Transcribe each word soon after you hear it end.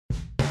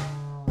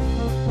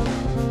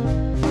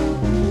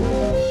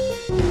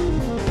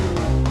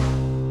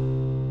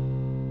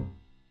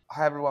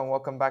Hi, everyone.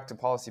 Welcome back to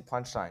Policy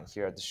Punchline.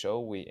 Here at the show,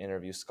 we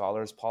interview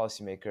scholars,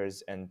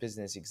 policymakers, and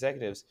business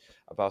executives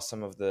about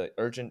some of the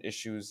urgent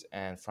issues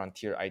and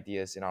frontier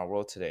ideas in our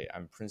world today.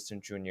 I'm Princeton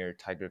Junior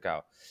Tiger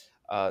Gao.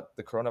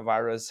 The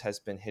coronavirus has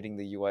been hitting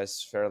the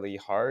US fairly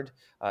hard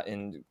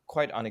in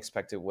quite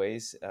unexpected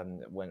ways.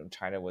 When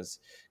China was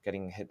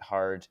getting hit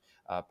hard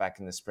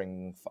back in the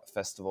Spring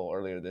Festival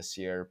earlier this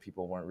year,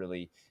 people weren't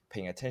really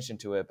paying attention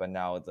to it, but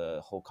now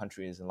the whole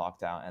country is in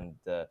lockdown, and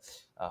the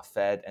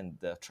Fed and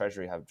the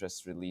Treasury have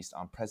just released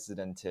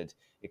unprecedented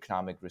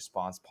economic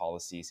response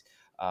policies.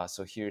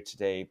 So here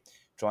today,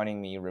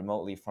 joining me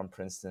remotely from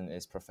Princeton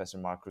is Professor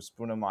Markus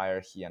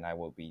Brunemeyer. He and I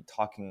will be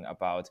talking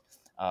about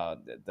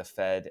the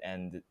Fed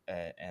and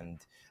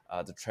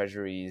the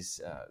Treasury's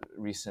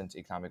recent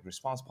economic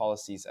response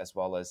policies, as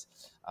well as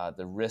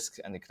the risk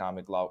and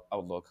economic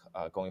outlook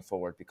going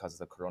forward because of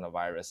the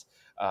coronavirus.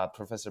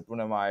 Professor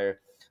Brunemeyer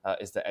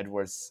is the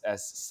Edward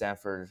S.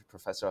 Sanford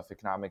Professor of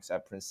Economics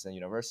at Princeton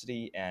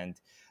University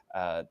and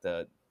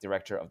the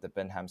director of the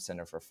Benham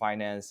Center for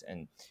Finance.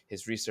 And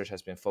his research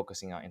has been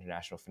focusing on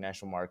international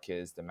financial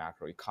markets, the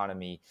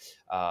macroeconomy,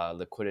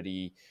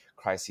 liquidity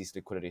crises,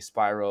 liquidity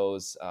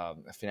spirals,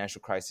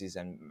 financial crises,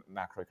 and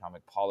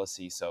macroeconomic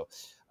policy. So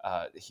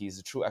he's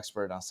a true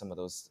expert on some of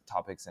those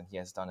topics, and he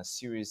has done a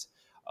series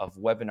of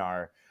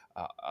webinar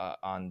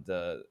on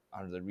the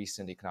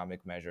recent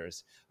economic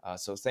measures.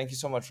 So thank you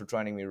so much for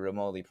joining me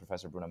remotely,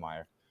 Professor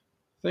Brunemeyer.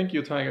 Thank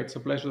you, Tiger. It's a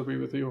pleasure to be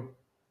with you.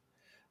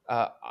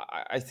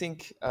 I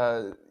think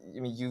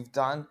you've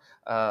done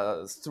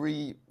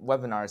three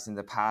webinars in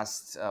the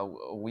past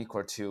week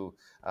or two,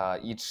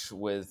 each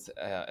with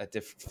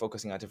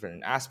focusing on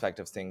different aspect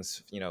of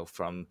things.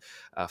 From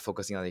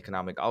focusing on the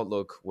economic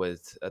outlook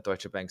with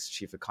Deutsche Bank's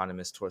chief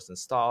economist Thorsten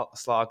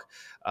Slok,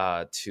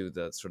 to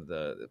the sort of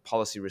the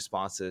policy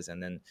responses,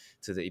 and then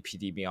to the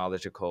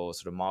epidemiological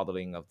sort of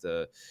modeling of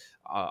the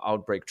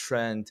outbreak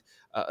trend.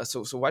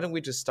 So why don't we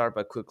just start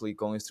by quickly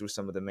going through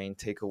some of the main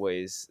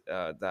takeaways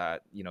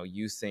that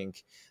you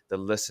think the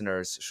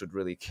listeners should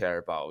really care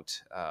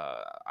about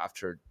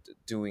after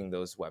doing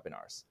those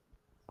webinars?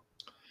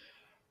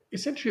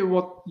 Essentially,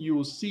 what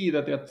you see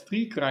that there are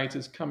three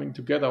crises coming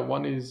together.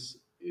 One is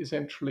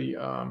essentially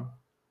a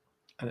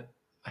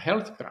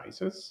health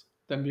crisis.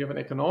 Then we have an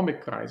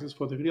economic crisis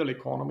for the real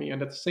economy,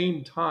 and at the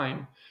same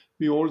time,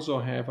 we also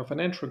have a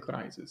financial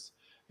crisis.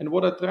 And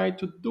what I try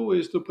to do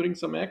is to bring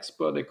some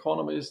expert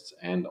economists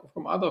and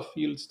from other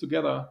fields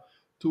together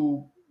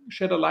to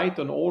shed a light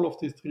on all of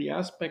these three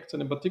aspects,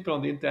 and in particular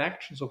on the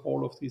interactions of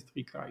all of these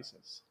three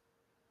crises.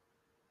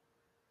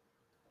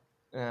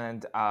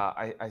 And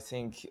I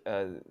think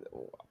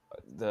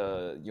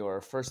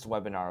your first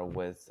webinar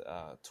with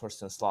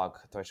Thorsten Slok,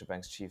 Deutsche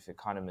Bank's chief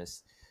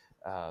economist,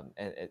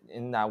 and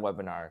in that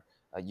webinar,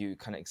 you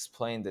kind of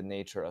explained the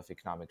nature of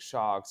economic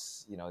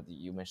shocks.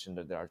 You mentioned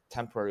that there are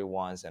temporary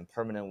ones and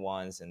permanent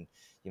ones, and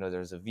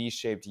there's a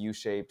V-shaped,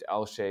 U-shaped,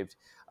 L-shaped.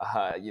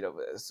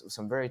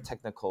 Some very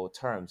technical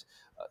terms.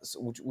 So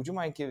would you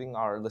mind giving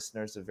our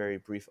listeners a very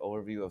brief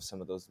overview of some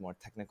of those more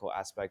technical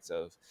aspects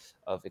of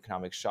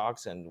economic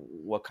shocks and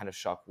what kind of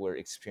shock we're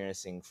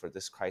experiencing for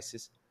this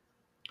crisis?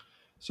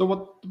 So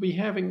what we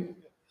having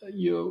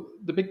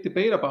the big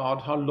debate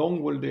about how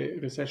long will the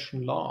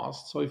recession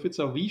last. So if it's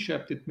a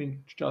V-shaped,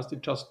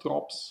 it just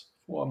drops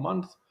for a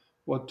month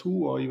or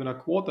two or even a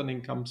quarter and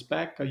then comes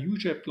back. A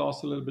U-shaped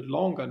lasts a little bit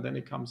longer and then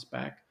it comes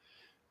back.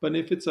 But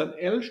if it's an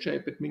L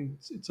shape, it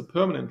means it's a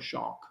permanent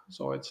shock.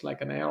 So it's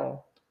like an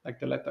L, like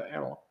the letter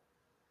L.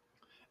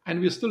 And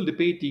we're still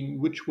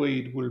debating which way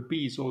it will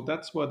be. So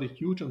that's where the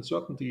huge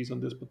uncertainty is on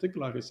this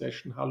particular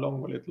recession. How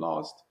long will it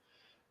last?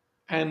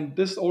 And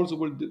this also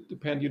will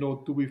depend,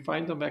 do we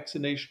find a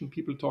vaccination?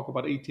 People talk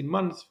about 18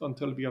 months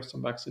until we have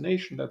some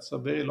vaccination. That's a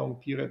very long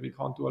period. We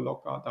can't do a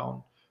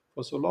lockdown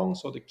for so long.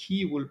 So the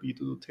key will be to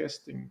do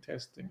testing,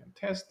 testing, and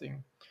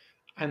testing,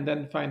 and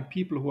then find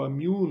people who are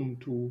immune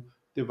to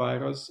the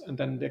virus, and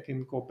then they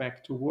can go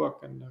back to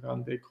work and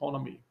run the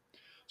economy.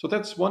 So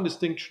that's one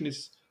distinction,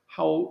 is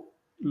how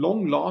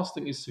long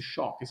lasting is the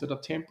shock? Is it a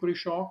temporary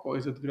shock or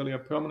is it really a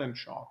permanent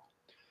shock?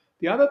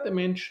 The other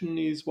dimension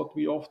is what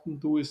we often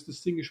do is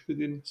distinguish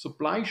between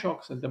supply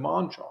shocks and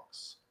demand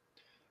shocks.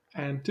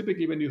 And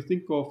typically, when you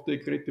think of the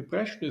Great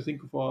Depression, you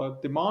think of a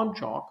demand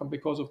shock. And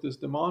because of this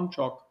demand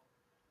shock,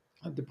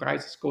 and the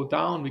prices go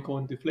down, we go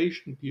in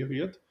deflation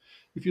period.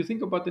 If you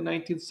think about the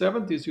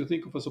 1970s, you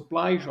think of a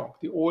supply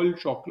shock. The oil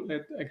shock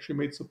that actually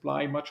made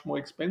supply much more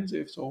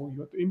expensive. So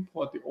you had to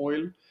import the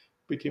oil,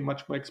 became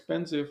much more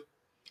expensive,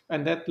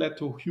 and that led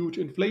to huge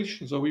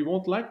inflation. So we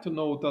won't like to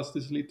know, does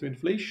this lead to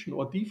inflation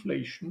or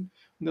deflation?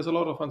 And there's a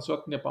lot of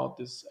uncertainty about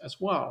this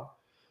as well.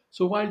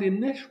 So while the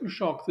initial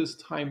shock this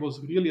time was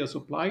really a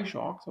supply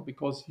shock, so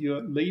because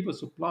here labor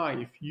supply,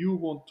 if you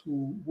want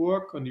to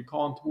work and you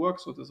can't work,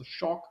 so there's a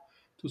shock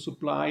to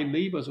supply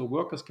labor, so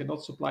workers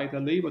cannot supply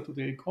their labor to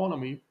the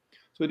economy.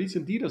 So it is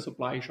indeed a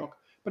supply shock,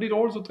 but it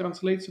also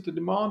translates to the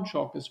demand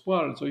shock as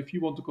well. So if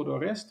you want to go to a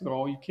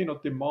restaurant, you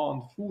cannot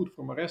demand food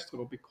from a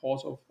restaurant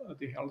because of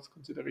the health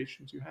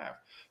considerations you have.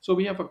 So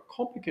we have a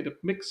complicated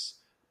mix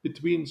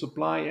between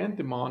supply and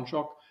demand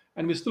shock,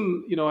 and we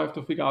still, have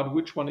to figure out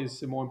which one is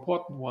the more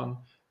important one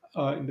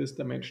in this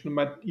dimension. We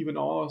might even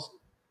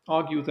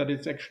argue that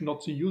it's actually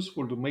not so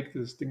useful to make the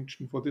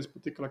distinction for this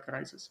particular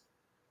crisis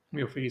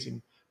we are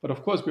facing. But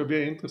of course, we're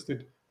very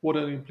interested what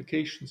are the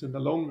implications in the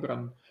long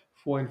run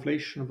for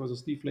inflation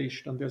versus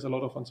deflation, and there's a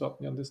lot of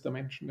uncertainty on this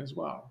dimension as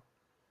well.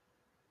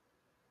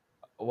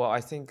 Well,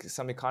 I think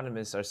some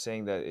economists are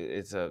saying that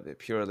it's a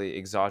purely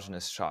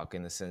exogenous shock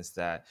in the sense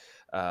that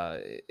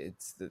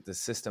it's the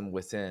system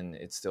within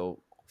it's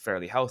still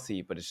fairly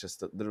healthy, but it's just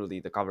that literally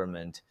the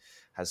government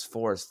has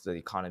forced the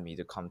economy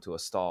to come to a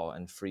stall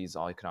and freeze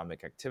all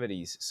economic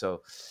activities.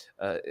 So,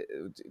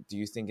 do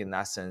you think in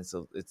that sense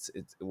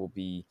it will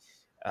be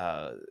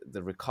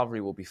the recovery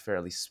will be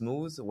fairly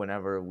smooth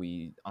whenever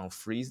we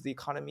unfreeze the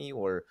economy,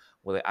 or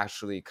will it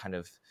actually kind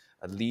of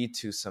lead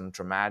to some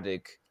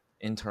dramatic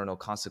internal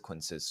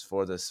consequences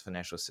for this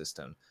financial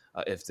system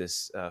if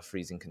this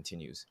freezing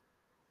continues?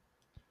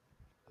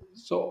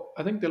 So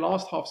I think the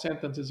last half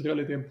sentence is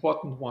really the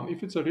important one.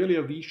 If it's a really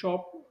a V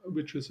shop,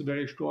 which is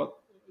very short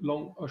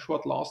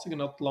lasting and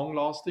not long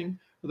lasting,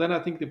 then I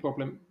think the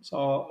problems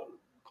are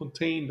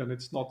contained and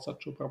it's not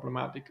such a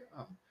problematic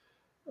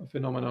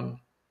phenomenon.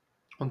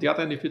 On the other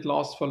hand, if it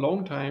lasts for a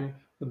long time,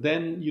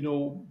 then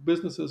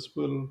businesses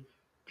will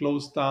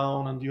close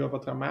down, and you have a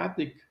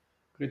dramatic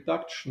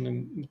reduction,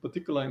 in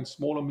particular in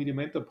small and medium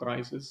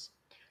enterprises,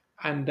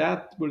 and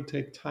that will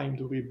take time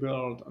to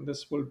rebuild, and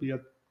this will be a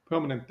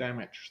permanent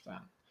damage then.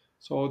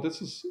 So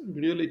this is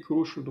really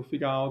crucial to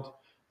figure out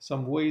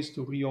some ways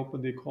to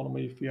reopen the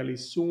economy fairly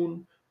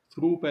soon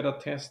through better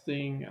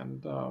testing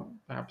and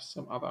perhaps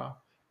some other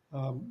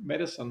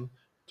medicine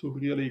to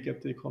really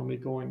get the economy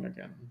going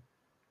again.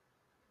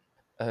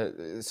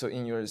 So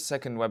in your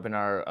second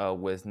webinar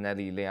with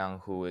Nelly Liang,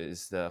 who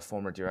is the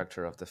former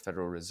director of the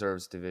Federal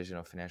Reserve's Division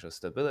of Financial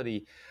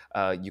Stability,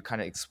 you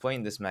kind of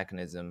explained this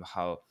mechanism,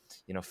 how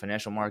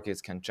financial markets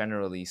can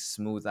generally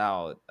smooth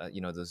out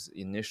those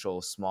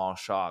initial small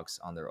shocks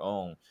on their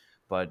own.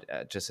 But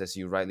just as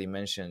you rightly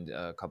mentioned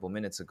a couple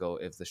minutes ago,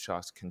 if the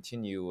shocks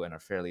continue and are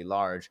fairly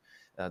large,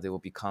 they will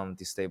become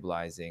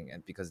destabilizing,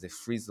 and because they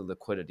freeze the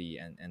liquidity,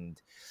 and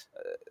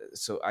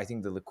so I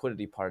think the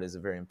liquidity part is a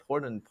very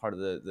important part of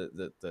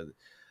the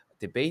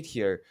debate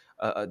here.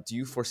 Do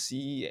you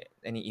foresee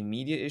any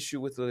immediate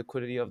issue with the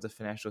liquidity of the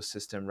financial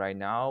system right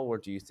now, or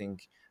do you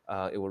think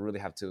it will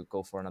really have to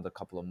go for another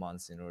couple of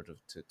months in order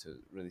to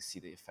really see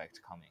the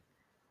effect coming?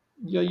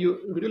 Yeah, you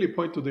really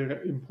point to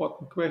the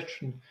important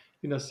question.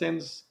 In a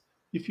sense,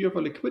 if you have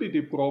a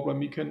liquidity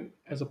problem, you can,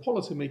 as a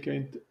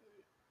policymaker,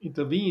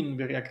 intervene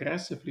very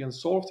aggressively and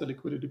solve the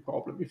liquidity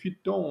problem. If you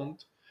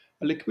don't,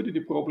 a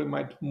liquidity problem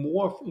might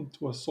morph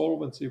into a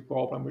solvency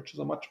problem, which is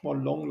a much more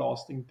long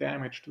lasting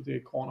damage to the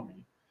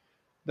economy.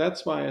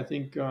 That's why I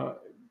think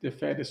the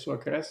Fed is so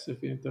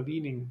aggressive in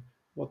intervening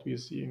what we are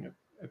seeing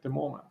at the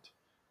moment.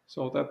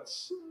 So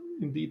that's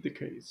indeed the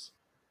case.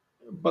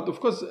 But of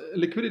course,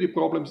 liquidity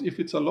problems, if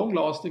it's a long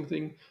lasting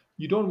thing,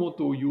 you don't want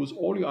to use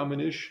all your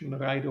ammunition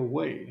right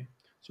away.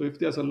 So if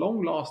there's a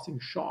long lasting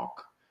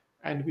shock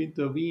and we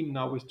intervene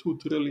now with 2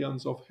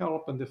 trillions of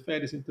help and the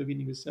Fed is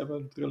intervening with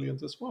several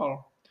trillions as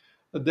well,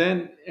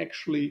 then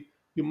actually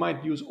you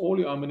might use all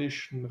your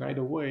ammunition right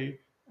away.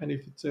 And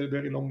if it's a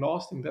very long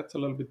lasting, that's a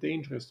little bit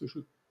dangerous.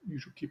 You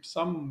should keep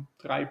some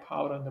dry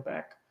powder in the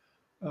back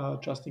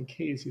just in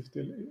case if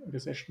the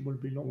recession will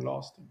be long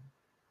lasting.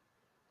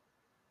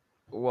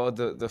 Well,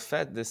 the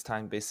Fed this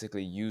time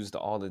basically used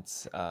all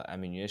its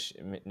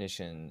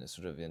ammunition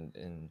sort of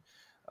in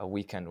a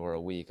weekend or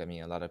a week. I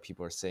mean, a lot of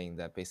people are saying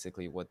that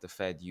basically what the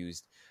Fed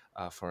used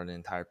for an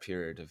entire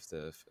period of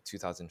the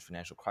 2000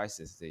 financial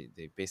crisis,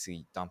 they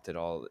basically dumped it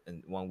all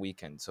in one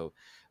weekend. So,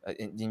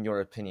 in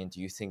your opinion,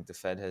 do you think the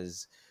Fed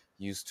has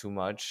used too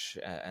much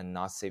and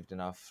not saved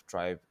enough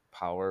dry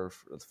power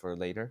for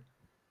later?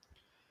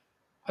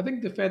 I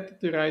think the Fed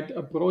did the right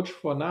approach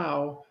for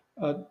now.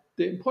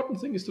 The important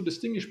thing is to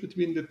distinguish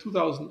between the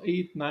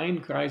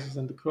 2008-9 crisis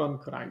and the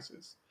current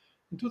crisis.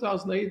 In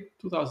 2008,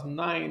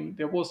 2009,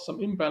 there was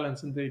some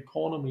imbalance in the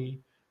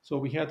economy. So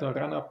we had a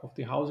run up of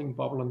the housing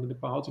bubble, and the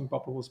housing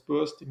bubble was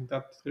bursting.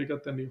 That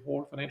triggered then the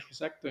whole financial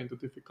sector into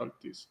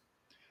difficulties.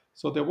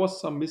 So there was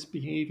some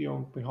misbehavior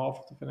on behalf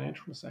of the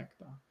financial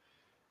sector.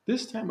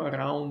 This time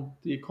around,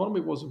 the economy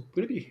was in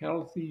pretty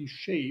healthy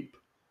shape,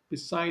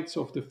 besides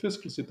of the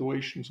fiscal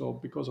situation. So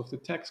because of the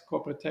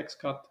corporate tax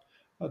cut,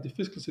 the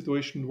fiscal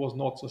situation was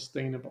not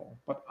sustainable.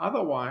 But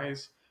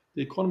otherwise,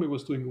 the economy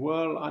was doing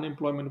well.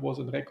 Unemployment was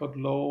at record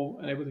low,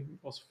 and everything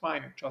was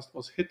fine. It just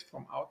was hit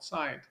from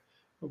outside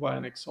by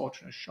an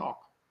exogenous shock.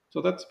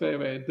 So that's very,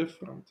 very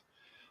different.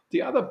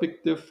 The other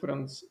big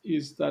difference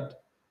is that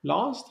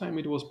last time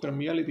it was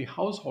primarily the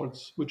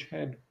households which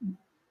had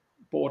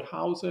bought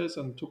houses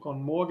and took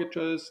on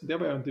mortgages. They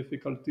were in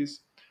difficulties.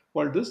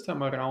 While this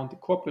time around, the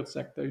corporate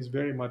sector is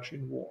very much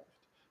involved.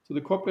 So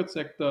the corporate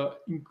sector,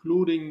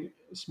 including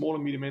small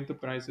and medium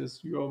enterprises,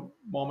 your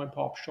mom and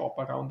pop shop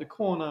around the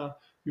corner,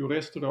 your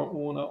restaurant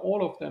owner,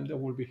 all of them, they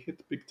will be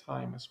hit big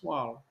time as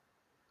well.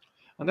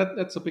 And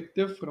that's a big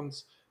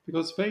difference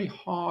because it's very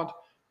hard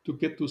to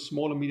get to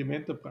small and medium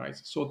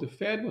enterprises. So the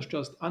Fed was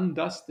just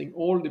undusting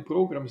all the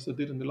programs they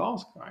did in the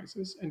last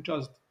crisis and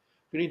just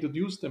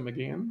reintroduce them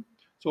again.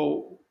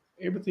 So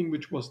everything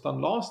which was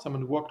done last time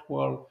and worked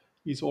well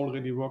is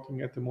already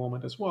working at the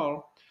moment as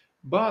well.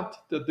 But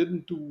they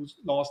didn't do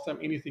last time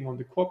anything on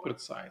the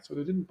corporate side. So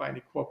they didn't buy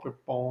any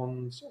corporate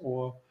bonds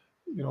or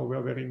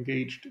were very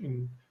engaged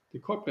in the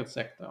corporate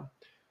sector.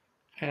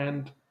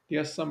 And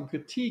there's some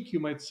critique, you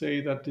might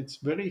say, that it's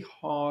very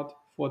hard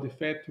for the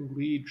Fed to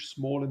reach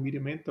small and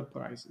medium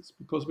enterprises,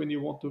 because when you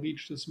want to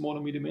reach the small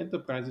and medium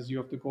enterprises, you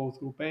have to go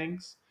through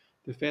banks.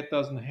 The Fed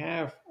doesn't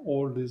have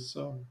all these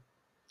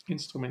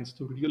instruments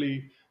to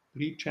really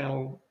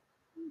rechannel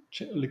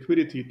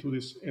liquidity to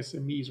these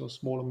SMEs or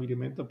small and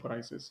medium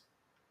enterprises.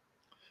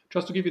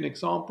 Just to give you an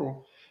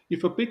example,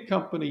 if a big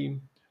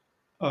company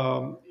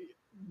um,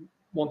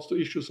 wants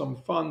to issue some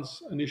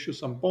funds and issue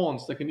some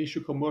bonds, they can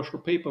issue commercial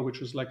paper,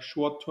 which is like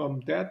short-term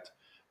debt,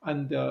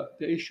 and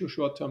they issue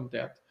short-term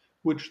debt,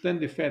 which then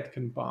the Fed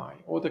can buy,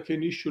 or they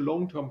can issue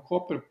long-term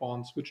corporate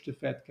bonds, which the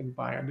Fed can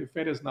buy. And the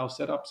Fed has now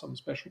set up some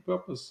special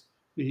purpose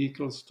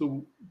vehicles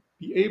to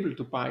be able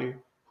to buy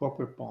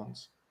corporate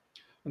bonds,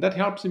 and that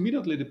helps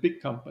immediately the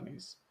big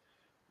companies.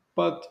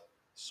 But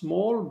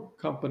small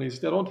companies,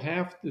 they don't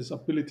have this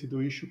ability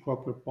to issue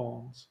corporate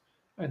bonds.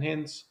 And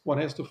hence, one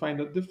has to find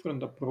a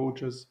different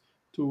approaches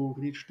to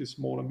reach the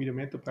small and medium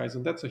enterprise.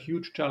 And that's a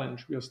huge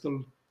challenge we are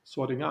still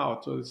sorting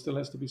out. So it still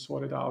has to be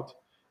sorted out.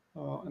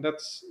 And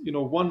that's,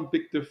 one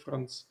big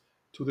difference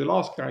to the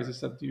last crisis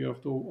that you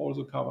have to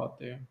also cover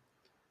there.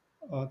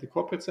 The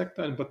corporate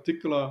sector, in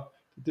particular,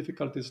 the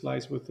difficulties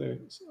lies with the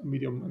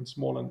medium and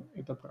small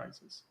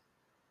enterprises.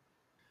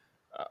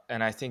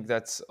 And I think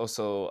that's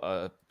also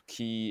a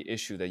key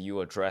issue that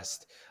you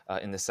addressed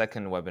in the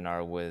second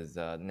webinar with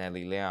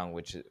Nelly Liang,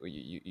 which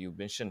you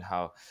mentioned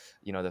how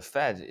the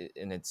Fed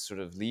in its sort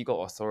of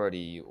legal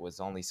authority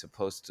was only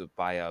supposed to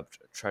buy up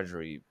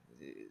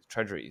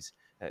treasuries.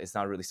 It's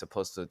not really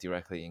supposed to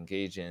directly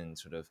engage in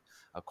sort of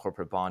a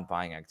corporate bond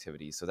buying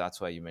activity. So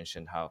that's why you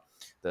mentioned how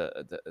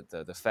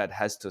the Fed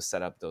has to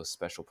set up those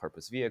special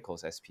purpose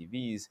vehicles,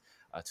 SPVs,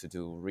 to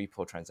do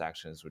repo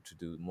transactions or to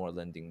do more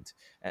lending.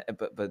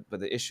 But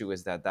the issue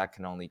is that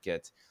can only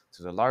get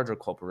to the larger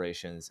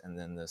corporations, and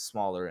then the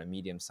smaller and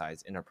medium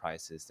sized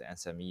enterprises, the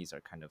SMEs,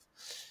 are kind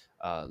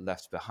of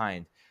left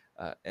behind.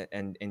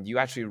 And you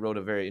actually wrote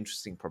a very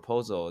interesting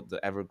proposal,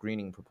 the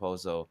evergreening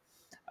proposal,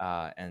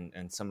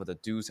 and some of the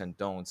do's and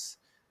don'ts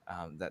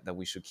that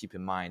we should keep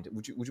in mind.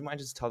 Would you mind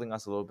just telling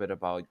us a little bit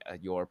about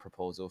your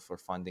proposal for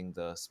funding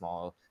the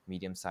small,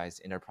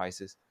 medium-sized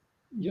enterprises?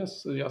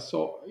 Yes, yes.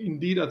 So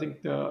indeed, I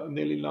think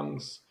Nelly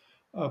Lang's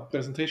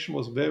presentation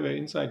was very,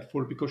 very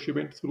insightful, because she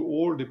went through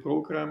all the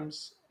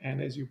programs,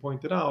 and as you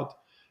pointed out,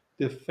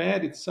 the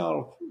Fed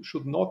itself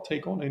should not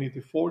take on any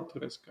default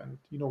risk. And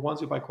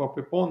once you buy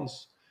corporate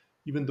bonds,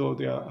 even though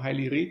they are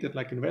highly rated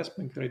like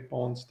investment grade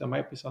bonds, there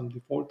might be some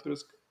default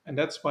risk, and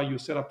that's why you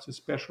set up the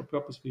special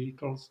purpose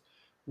vehicles,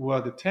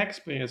 where the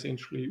taxpayer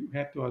essentially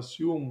had to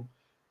assume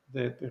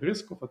that the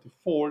risk of a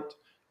default,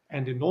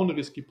 and the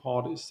non-risky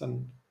part is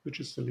then, which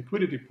is the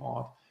liquidity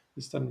part,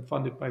 is then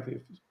funded by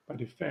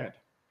the Fed.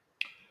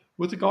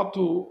 With regard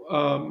to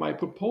my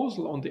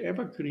proposal on the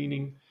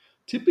evergreening,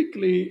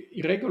 typically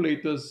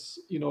regulators,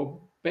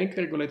 bank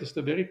regulators,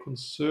 they're very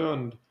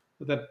concerned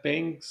that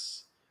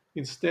banks,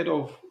 instead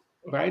of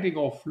writing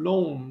off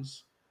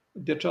loans,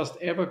 they're just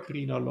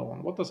evergreen a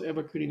loan. What does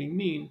evergreening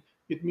mean?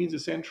 It means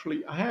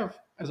essentially I have,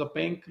 as a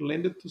bank,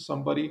 lend it to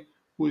somebody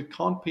who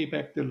can't pay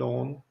back the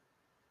loan,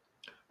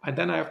 and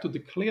then I have to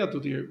declare to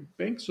the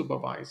bank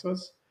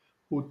supervisors,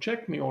 who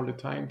check me all the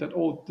time, that,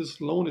 oh,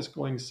 this loan is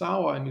going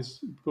sour and is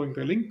going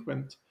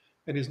delinquent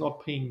and is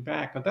not paying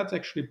back. And that's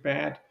actually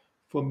bad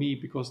for me,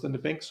 because then the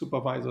bank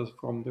supervisors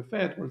from the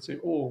Fed will say,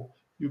 oh,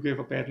 you gave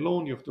a bad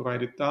loan, you have to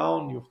write it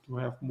down, you have to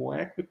have more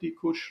equity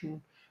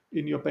cushion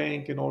in your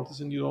bank and all this,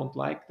 and you don't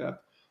like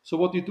that. So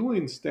what you do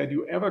instead,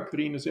 you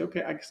evergreen and say,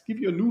 okay, I give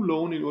you a new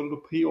loan in order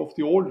to pay off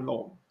the old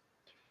loan.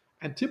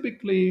 And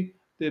typically,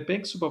 the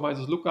bank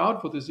supervisors look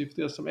out for this. If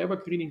there's some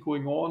evergreening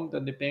going on,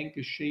 then the bank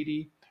is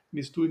shady and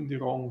is doing the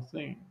wrong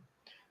thing.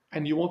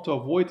 And you want to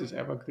avoid this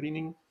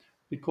evergreening,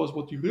 because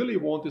what you really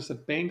want is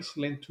that banks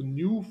lend to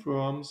new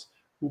firms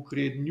who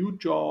create new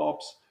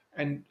jobs,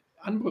 and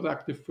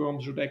unproductive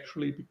firms should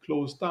actually be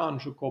closed down,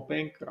 should go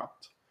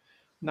bankrupt.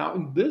 Now,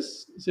 in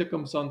this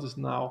circumstances,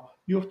 now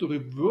you have to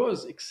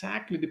reverse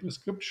exactly the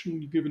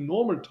prescription you give in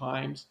normal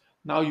times.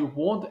 Now you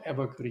want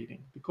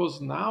evergreening,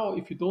 because now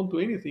if you don't do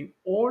anything,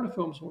 all the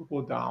firms will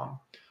go down.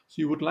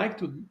 So you would like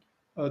to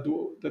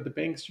do that the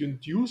banks, you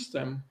induce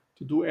them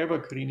to do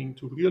evergreening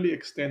to really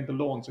extend the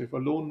loan. So if a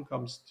loan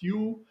comes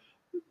due,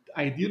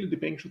 ideally the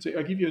bank should say,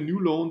 I'll give you a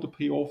new loan to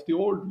pay off the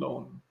old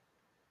loan.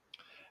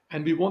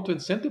 And we want to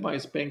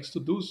incentivize banks to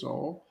do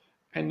so.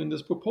 And in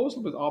this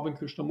proposal with Arvind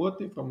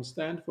Krishnamurthy from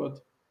Stanford,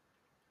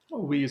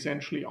 we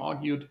essentially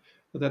argued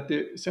that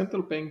the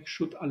central bank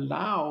should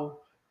allow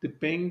the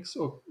banks,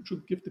 or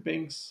should give the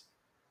banks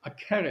a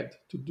carrot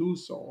to do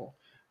so.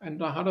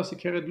 And how does the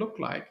carrot look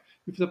like?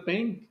 If the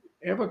bank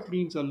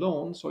evergreens a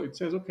loan, so it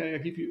says, okay, I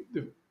give you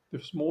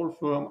the small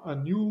firm a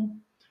new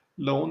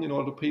loan in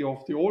order to pay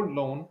off the old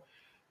loan,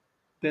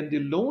 then the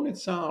loan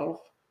itself,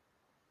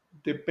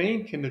 the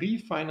bank can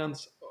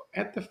refinance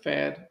at the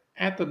Fed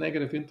at the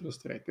negative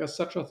interest rate. There's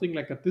such a thing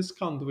like a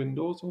discount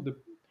window. So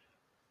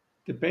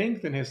the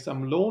bank then has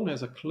some loan,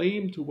 has a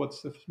claim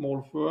towards the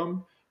small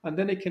firm, and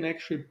then it can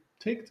actually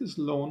take this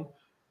loan,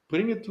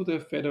 bring it to the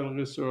Federal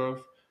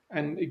Reserve,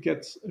 and it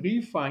gets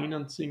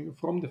refinancing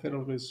from the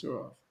Federal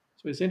Reserve.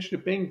 So essentially,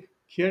 the bank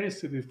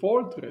carries the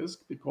default risk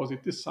because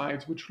it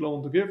decides which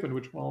loan to give and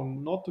which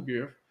loan not to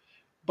give,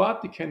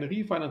 but it can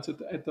refinance it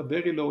at a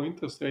very low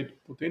interest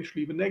rate,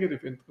 potentially even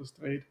negative interest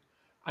rate,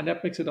 and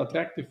that makes it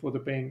attractive for the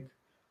bank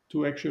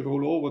to actually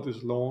roll over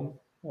this loan,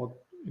 or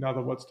in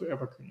other words, to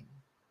evergreen.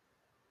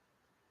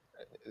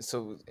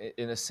 So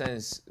in a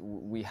sense,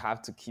 we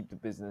have to keep the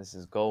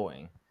businesses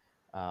going,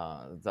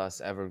 thus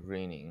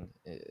evergreening.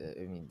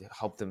 I mean,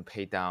 help them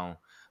pay down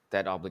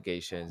debt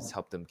obligations,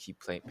 help them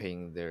keep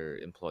paying their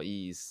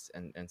employees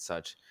and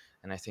such.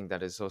 And I think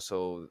that is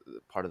also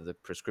part of the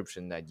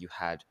prescription that you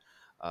had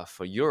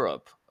for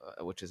Europe,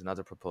 which is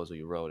another proposal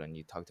you wrote, and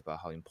you talked about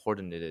how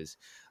important it is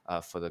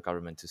for the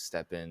government to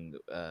step in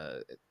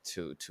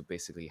to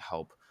basically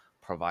help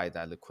provide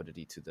that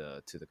liquidity to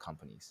the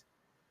companies.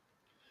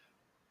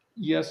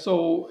 Yeah,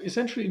 so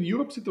essentially, in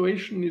Europe,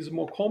 situation is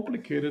more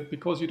complicated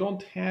because you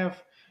don't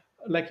have,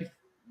 like, if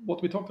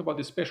what we talked about,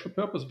 the special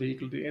purpose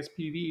vehicle, the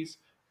SPVs,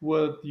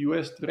 where the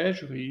U.S.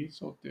 Treasury,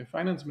 so the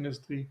finance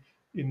ministry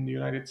in the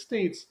United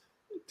States,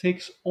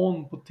 takes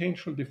on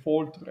potential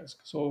default risk.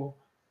 So,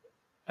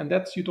 and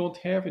that's you don't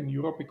have in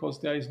Europe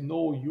because there is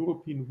no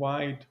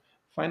European-wide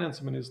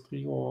finance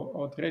ministry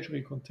or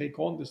treasury can take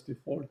on this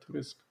default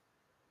risk.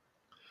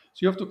 So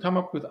you have to come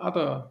up with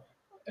other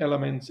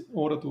elements in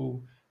order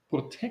to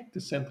protect the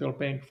central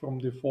bank from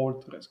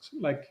default risks.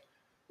 Like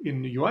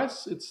in the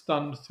US, it's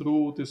done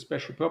through the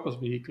special purpose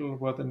vehicle,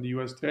 where then the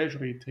US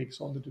Treasury takes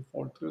on the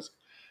default risk.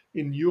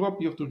 In Europe,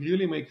 you have to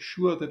really make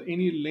sure that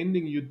any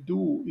lending you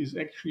do is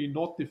actually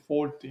not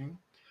defaulting.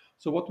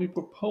 So what we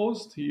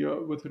proposed here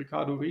with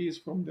Riccardo Reis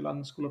from the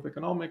London School of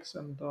Economics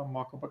and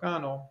Marco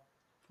Pagano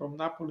from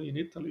Napoli in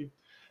Italy,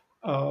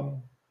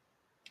 um,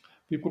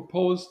 we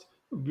proposed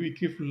we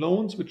give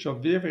loans which are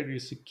very, very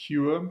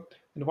secure.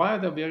 And why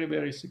they're very,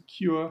 very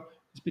secure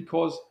is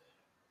because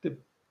the,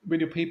 when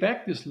you pay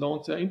back these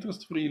loans, they're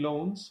interest-free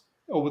loans.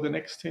 Over the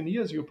next 10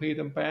 years, you pay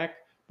them back,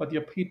 but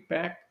you're paid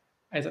back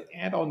as an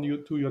add-on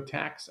to your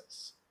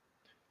taxes.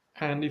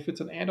 And if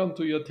it's an add-on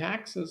to your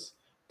taxes,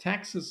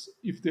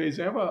 if there is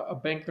ever a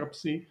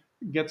bankruptcy,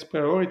 gets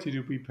priority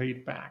to be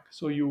paid back.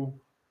 So you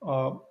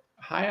uh,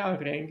 higher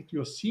ranked,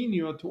 you're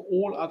senior to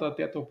all other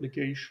debt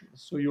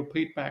obligations. So you're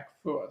paid back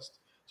first.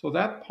 So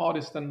that part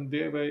is then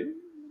very, very,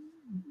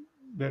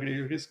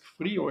 very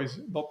risk-free, or is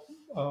not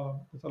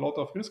with a lot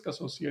of risk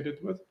associated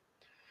with.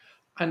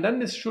 And then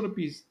this should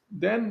be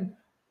then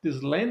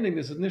this lending,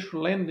 this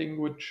initial lending,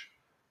 which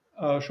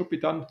should be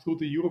done through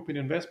the European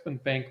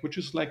Investment Bank, which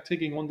is like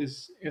taking on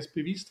this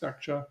SPV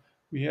structure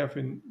we have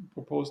in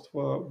proposed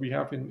for we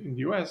have in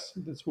the US.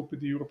 That's would be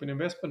the European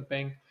Investment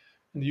Bank,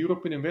 and the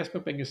European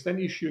Investment Bank is then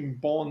issuing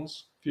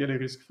bonds, fairly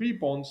risk-free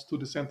bonds, to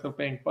the central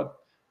bank. But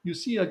you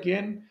see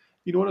again,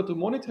 in order to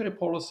monetary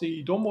policy,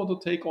 you don't want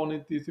to take on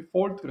it the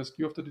default risk.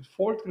 You have the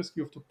default risk.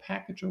 You have to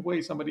package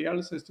away. Somebody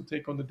else has to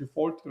take on the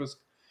default risk.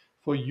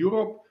 For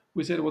Europe,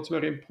 we said what's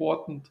very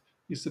important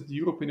is that the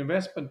European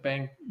Investment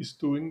Bank is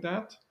doing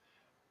that.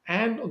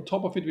 And on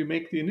top of it, we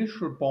make the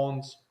initial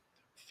bonds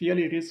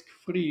fairly risk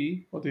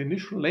free, or the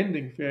initial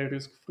lending fairly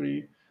risk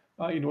free,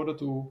 in order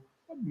to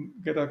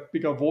get a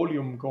bigger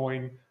volume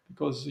going,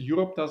 because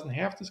Europe doesn't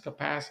have this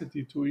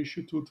capacity to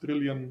issue 2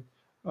 trillion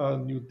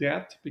new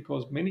debt,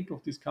 because many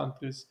of these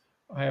countries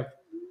have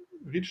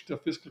reached their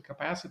fiscal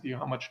capacity,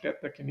 how much debt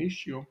they can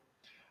issue.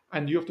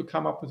 And you have to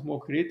come up with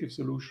more creative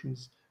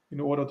solutions in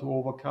order to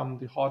overcome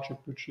the hardship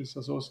which is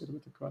associated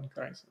with the current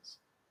crisis.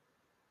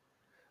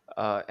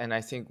 And I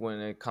think when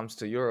it comes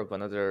to Europe,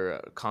 another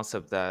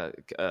concept that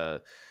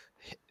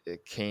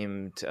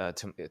came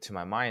to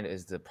my mind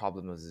is the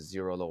problem of the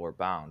zero lower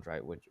bound,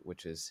 right?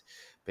 Which is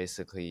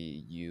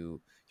basically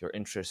your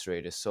interest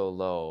rate is so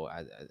low,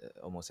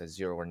 almost at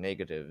zero or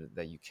negative,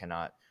 that you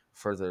cannot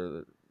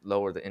further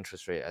lower the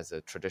interest rate as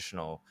a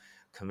traditional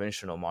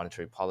conventional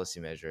monetary policy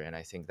measure. And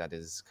I think that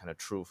is kind of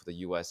true for the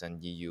US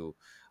and EU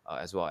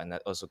as well. And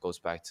that also goes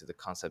back to the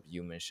concept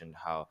you mentioned,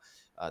 how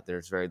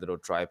there's very little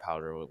dry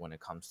powder when it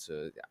comes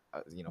to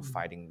Mm.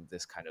 fighting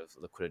this kind of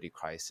liquidity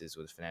crisis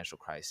with financial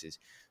crisis.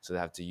 So they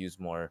have to use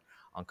more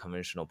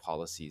unconventional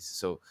policies.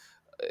 So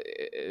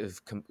if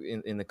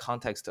in the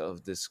context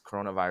of this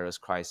coronavirus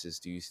crisis,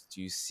 do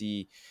you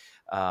see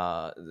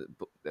uh,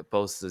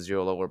 both the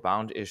zero lower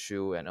bound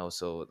issue and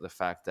also the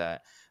fact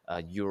that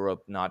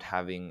Europe not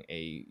having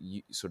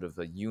sort of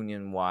a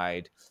union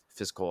wide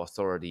fiscal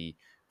authority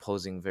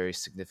posing very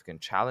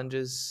significant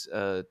challenges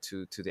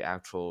to the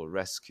actual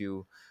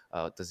rescue?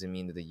 Does it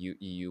mean that the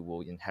EU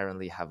will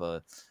inherently have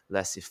a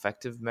less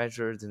effective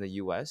measure than the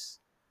US?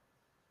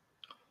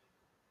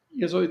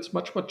 Yeah, so it's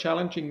much more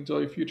challenging. So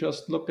if you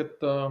just look at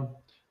the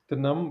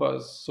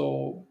numbers,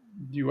 so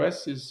the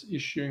US is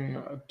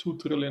issuing 2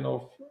 trillion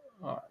of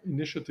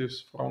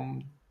initiatives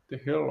from the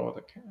Hill or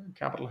the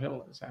Capitol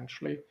Hill,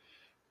 essentially.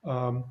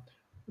 Um,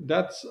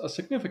 that's a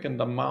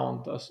significant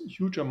amount, a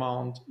huge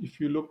amount. If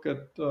you look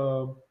at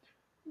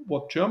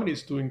what Germany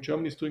is doing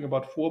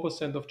about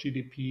 4% of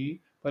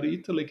GDP, but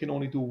Italy can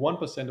only do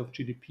 1% of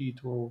GDP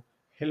to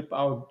help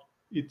out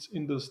its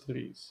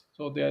industries.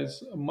 So there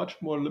is a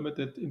much more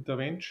limited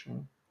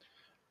intervention,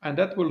 and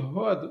that will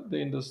hurt the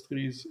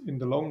industries in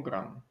the long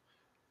run.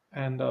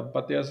 And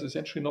but there's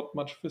essentially not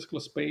much fiscal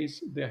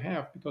space they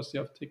have because they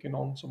have taken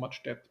on so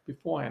much debt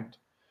beforehand,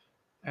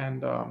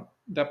 and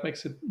that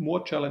makes it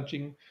more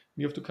challenging.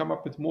 We have to come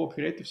up with more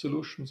creative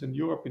solutions in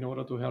Europe in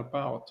order to help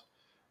out.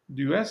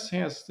 The US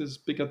has this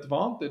big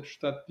advantage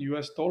that the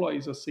US dollar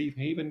is a safe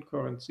haven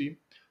currency.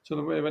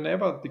 So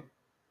whenever the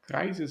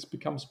crisis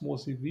becomes more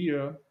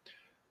severe,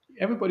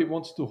 everybody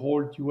wants to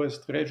hold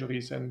US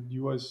treasuries and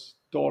US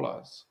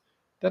dollars.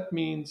 That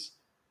means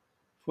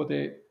for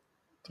the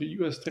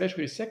US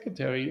Treasury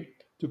Secretary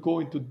to go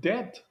into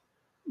debt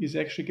is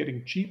actually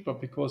getting cheaper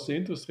because the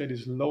interest rate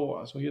is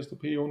lower. So he has to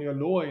pay only a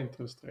lower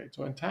interest rate.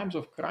 So in times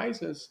of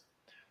crisis,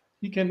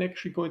 he can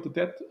actually go into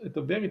debt at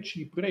a very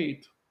cheap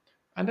rate.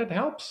 And that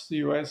helps the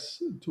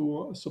US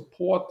to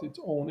support its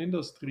own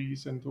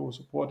industries and to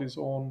support its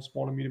own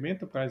small and medium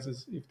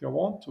enterprises if they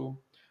want to.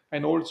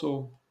 And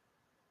also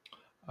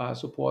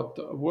support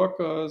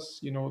workers,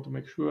 to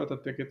make sure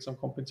that they get some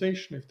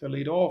compensation if they're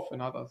laid off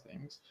and other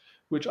things,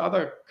 which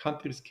other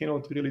countries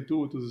cannot really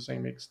do to the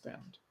same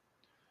extent.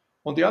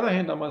 On the other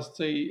hand, I must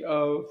say,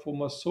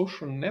 from a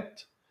social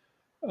net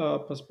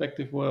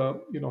perspective, where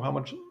how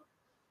much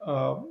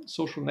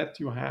social net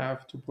you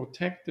have to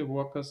protect the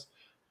workers,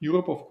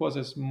 Europe, of course,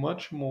 has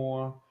much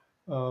more.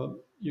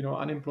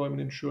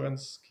 Unemployment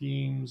insurance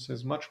schemes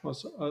has much more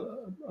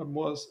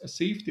more a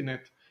safety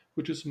net,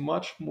 which is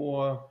much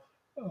more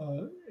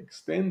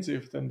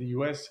extensive than the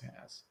US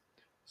has.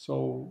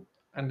 So,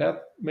 and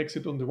that makes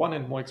it on the one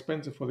hand more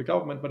expensive for the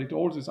government, but it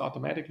also is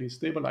automatically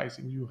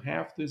stabilizing. You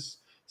have these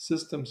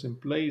systems in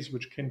place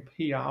which can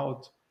pay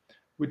out,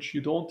 which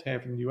you don't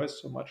have in the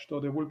US so much, though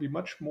there will be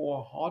much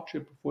more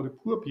hardship for the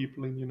poor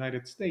people in the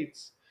United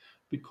States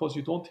because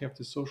you don't have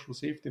the social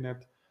safety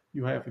net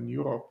you have in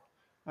Europe.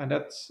 And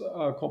that's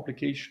a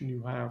complication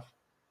you have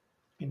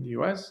in the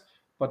US.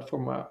 But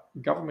from a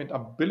government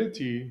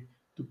ability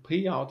to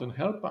pay out and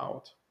help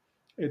out,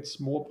 it's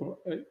more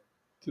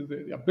to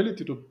the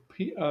ability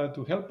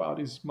to help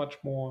out is much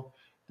more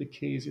the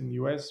case in the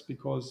US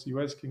because the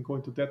US can go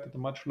into debt at a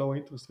much lower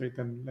interest rate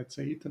than, let's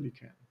say, Italy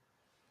can.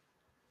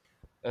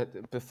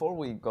 Before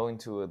we go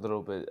into a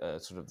little bit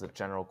sort of the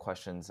general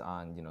questions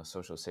on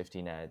social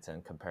safety nets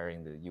and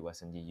comparing the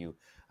U.S. and EU,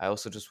 I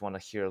also just want to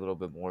hear a little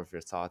bit more of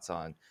your thoughts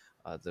on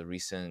the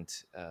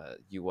recent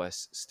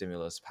U.S.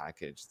 stimulus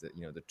package, the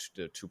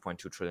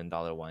 $2.2 trillion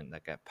one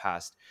that got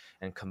passed,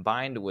 and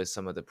combined with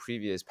some of the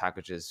previous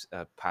packages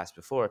passed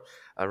before.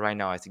 Right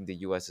now, I think the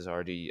U.S. is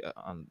already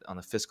on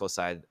the fiscal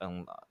side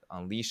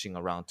unleashing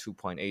around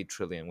 2.8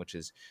 trillion, which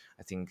is,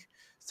 I think,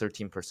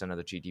 13% of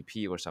the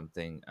GDP or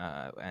something,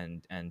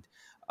 and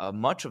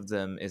much of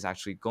them is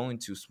actually going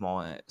to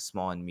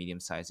small and medium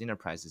sized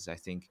enterprises. I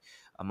think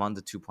among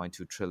the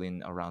 2.2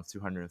 trillion, around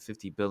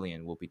 350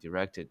 billion will be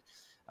directed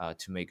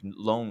to make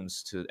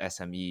loans to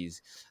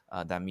SMEs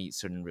that meet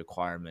certain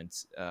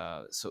requirements.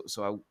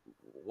 So I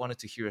wanted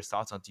to hear your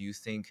thoughts on. Do you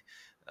think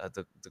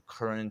the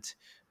current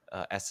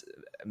as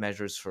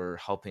measures for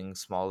helping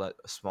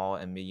small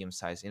and medium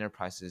sized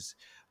enterprises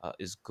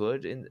is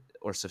good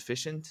or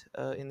sufficient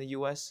in the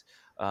U.S.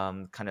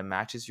 Kind of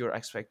matches your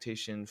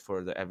expectation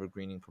for the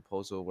evergreening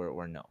proposal,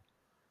 or no?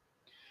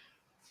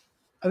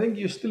 I think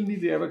you still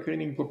need the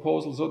evergreening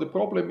proposal. So the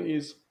problem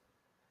is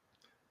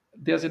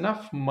there's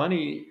enough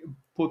money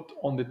put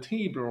on the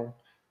table,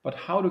 but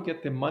how to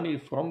get the money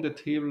from the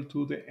table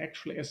to the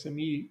actual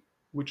SME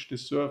which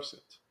deserves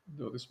it,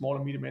 the small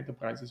and medium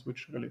enterprises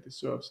which really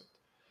deserves it.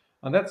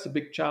 And that's a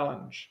big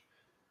challenge.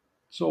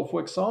 So, for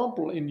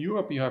example, in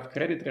Europe, you have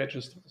credit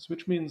registers,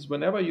 which means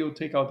whenever you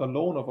take out a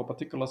loan of a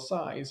particular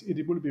size,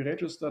 it will be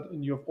registered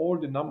and you have all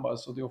the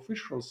numbers. So, the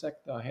official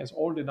sector has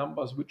all the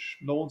numbers which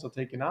loans are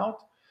taken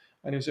out.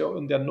 And you say,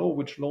 and they know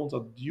which loans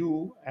are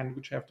due and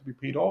which have to be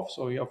paid off.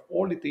 So, you have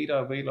all the data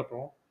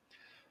available.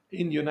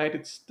 In the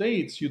United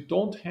States, you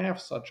don't have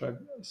such a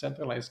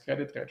centralized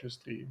credit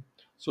registry.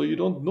 So, you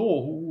don't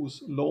know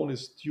whose loan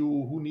is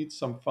due, who needs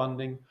some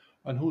funding,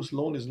 and whose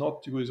loan is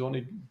not due, is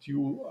only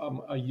due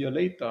a year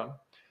later.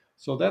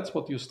 So that's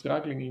what you're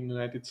struggling in the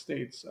United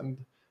States. And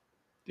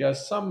there are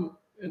some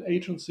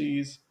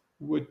agencies,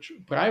 which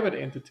private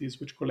entities,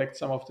 which collect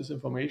some of this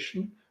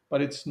information,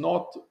 but it's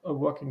not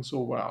working so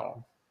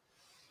well.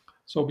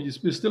 So we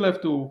still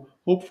have to,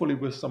 hopefully,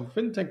 with some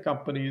fintech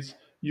companies,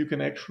 you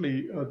can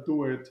actually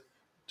do it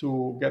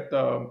to get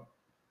a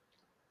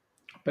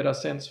better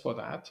sense for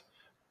that.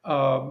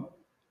 Um,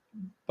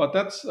 but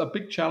that's a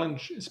big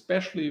challenge,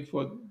 especially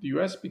for the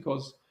US,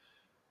 because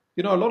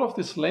A lot of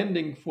this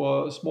lending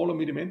for small and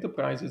medium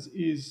enterprises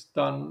is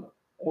done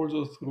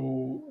also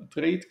through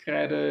trade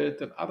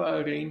credit and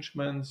other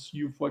arrangements.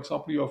 For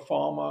example, you're a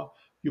farmer,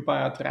 you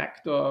buy a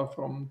tractor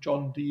from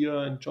John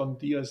Deere, and John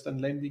Deere is then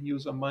lending you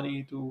some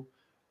money to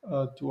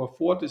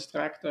afford this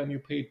tractor, and you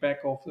pay it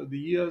back over the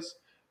years.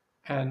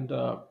 And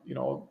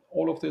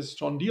all of this,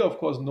 John Deere, of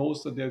course,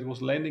 knows that it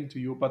was lending to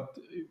you, but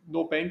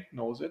no bank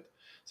knows it.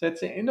 So at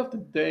the end of the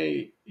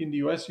day, in the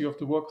US, you have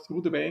to work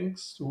through the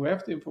banks who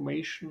have the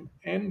information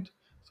and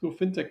through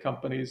fintech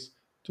companies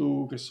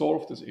to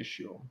resolve this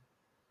issue.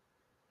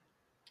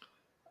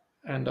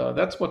 And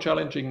that's more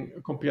challenging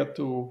compared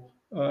to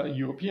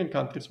European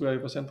countries where you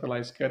have a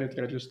centralized credit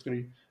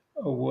registry,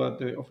 where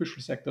the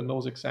official sector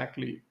knows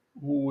exactly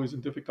who is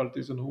in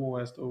difficulties and who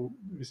has to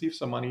receive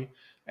some money,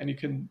 and you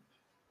can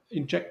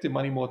inject the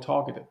money more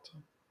targeted.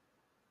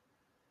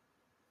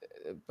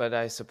 But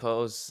I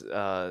suppose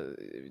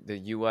the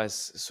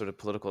U.S. sort of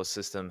political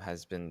system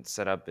has been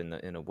set up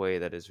in a way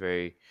that is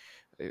very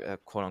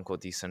quote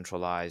unquote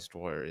decentralized,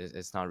 or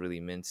it's not really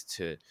meant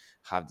to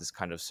have this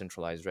kind of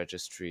centralized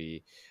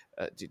registry.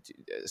 Do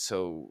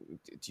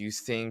you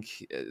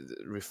think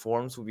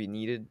reforms will be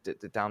needed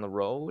down the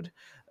road?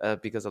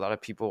 Because a lot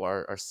of people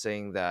are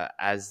saying that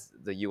as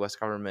the U.S.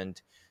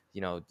 government,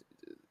 you know,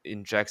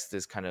 injects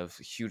this kind of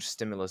huge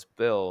stimulus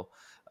bill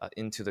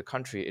into the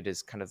country, it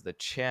is kind of the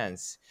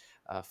chance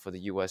for the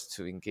U.S.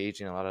 to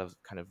engage in a lot of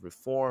kind of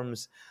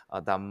reforms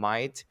that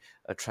might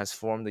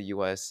transform the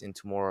U.S.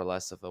 into more or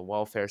less of a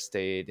welfare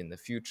state in the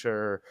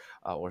future,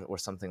 or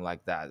something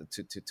like that,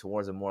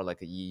 towards a more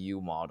like a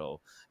EU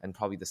model, and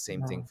probably the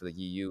same thing Mhm. for the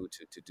EU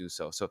to do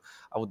so. So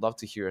I would love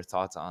to hear your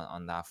thoughts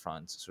on that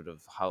front, sort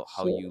of how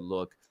you So,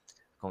 look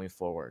going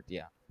forward.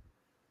 Yeah.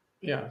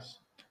 yes.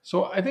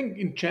 So I think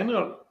in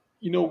general,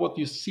 what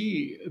you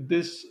see,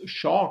 this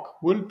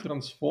shock will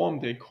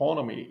transform the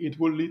economy. It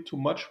will lead to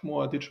much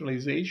more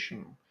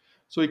digitalization.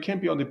 So it can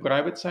be on the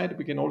private side, but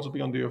it can also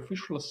be on the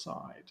official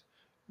side.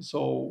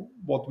 So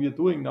what we are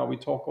doing now, we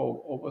talk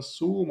over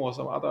Zoom or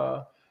some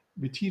other,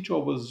 we teach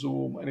over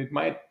Zoom, and it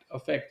might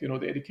affect,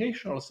 the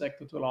educational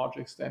sector to a large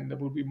extent. There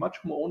will be much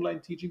more online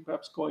teaching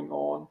perhaps going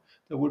on.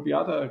 There will be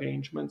other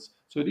arrangements.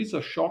 So it is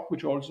a shock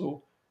which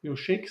also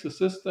shakes the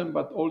system,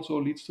 but also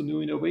leads to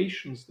new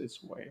innovations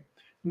this way.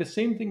 And the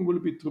same thing will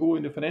be true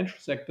in the financial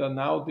sector.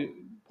 Now,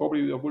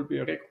 probably there will be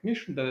a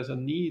recognition that there's a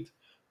need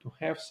to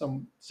have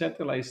some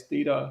centralized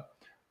data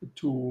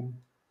to,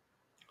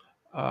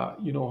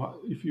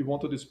 if you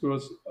want to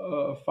disperse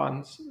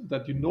funds,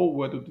 that you know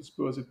where to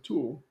disperse it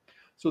to.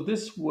 So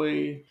this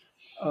way,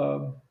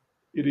 um,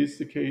 it is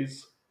the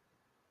case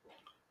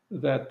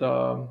that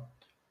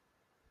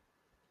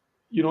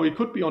it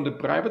could be on the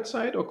private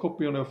side or could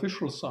be on the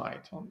official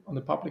side, on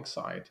the public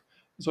side.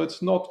 So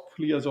it's not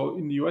clear. So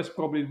in the US,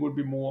 probably it will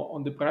be more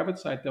on the private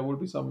side. There will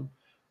be some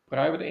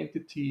private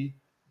entity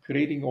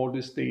creating all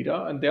this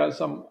data, and there are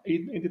some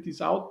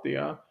entities out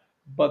there,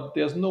 but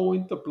there's no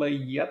interplay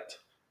yet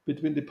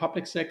between the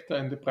public sector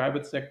and the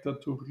private sector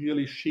to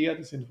really share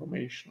this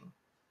information.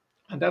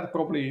 And that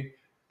probably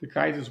the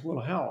crisis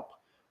will help.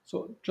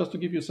 So just to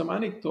give you some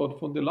anecdote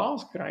from the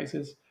last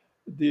crisis,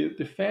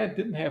 the Fed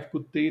didn't have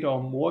good data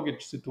on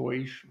mortgage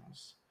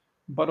situations.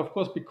 But of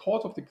course,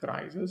 because of the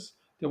crisis,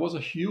 there was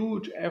a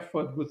huge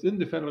effort within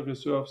the Federal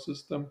Reserve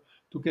System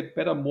to get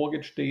better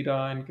mortgage data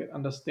and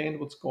understand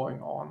what's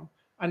going on.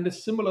 And a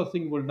similar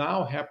thing will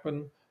now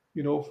happen,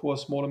 for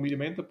small and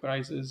medium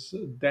enterprises.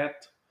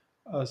 That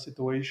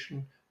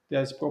situation,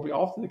 there's probably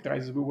after the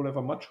crisis, we will have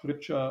a much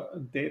richer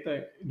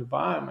data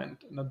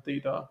environment and a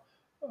data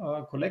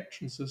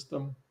collection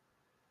system,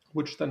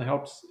 which then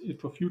helps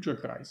it for future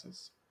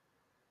crises.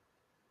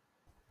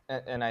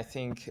 And I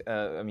think,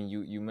 I mean,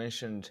 you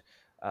mentioned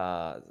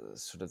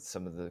sort of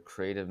some of the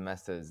creative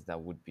methods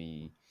that would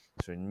be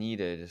sort of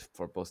needed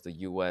for both the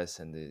U.S.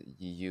 and the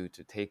EU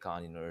to take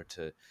on in order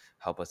to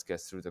help us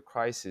get through the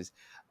crisis.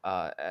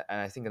 And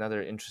I think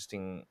another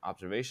interesting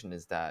observation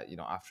is that,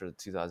 after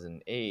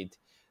 2008,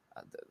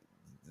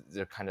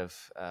 they're kind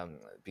of,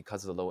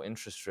 because of the low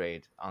interest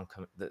rate,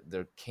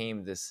 there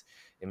came this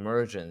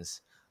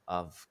emergence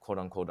of quote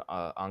unquote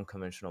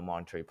unconventional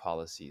monetary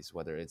policies,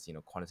 whether it's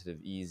quantitative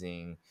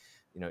easing,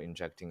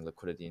 injecting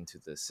liquidity into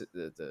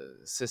the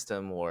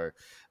system, or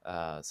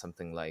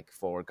something like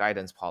forward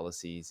guidance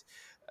policies.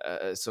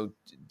 So,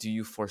 do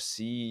you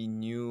foresee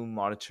new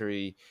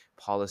monetary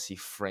policy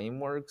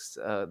frameworks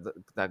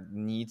that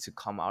need to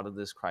come out of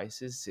this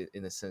crisis,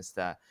 in the sense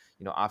that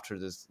after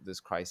this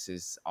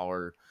crisis,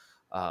 our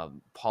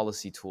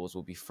policy tools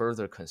will be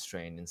further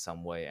constrained in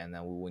some way, and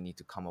then we will need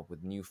to come up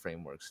with new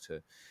frameworks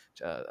to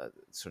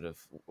sort of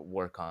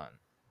work on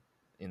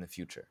in the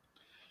future?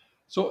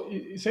 So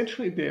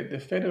essentially, the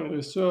Federal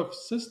Reserve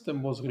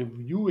System was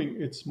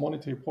reviewing its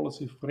monetary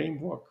policy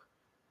framework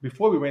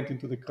before we went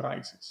into the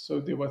crisis.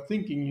 So they were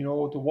thinking,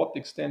 to what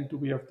extent do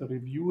we have to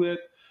review it?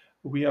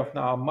 We have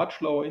now a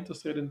much lower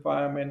interest rate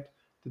environment.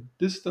 The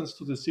distance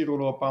to the zero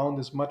lower bound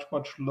is much,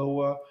 much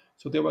lower.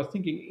 So they were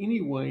thinking,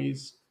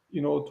 anyways,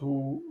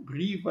 to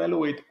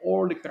reevaluate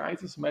all the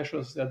crisis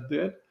measures that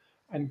did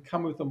and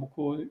come with a more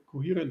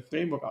coherent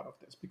framework out of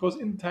this. Because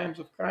in times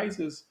of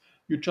crisis,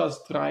 you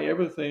just try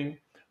everything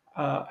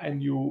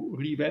and you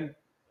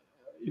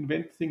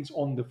invent things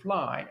on the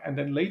fly, and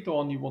then later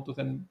on you want to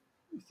then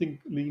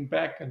lean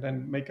back and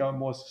then make a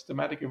more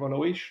systematic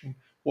evaluation: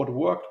 what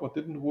worked, what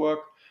didn't work,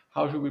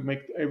 how should we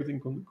make everything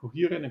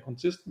coherent and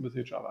consistent with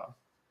each other.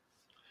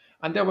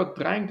 And they were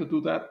trying to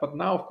do that, but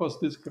now, of course,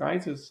 this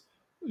crisis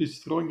is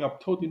throwing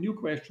up totally new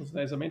questions. And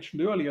as I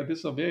mentioned earlier, this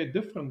is a very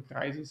different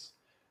crisis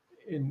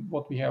in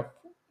what we have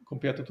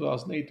compared to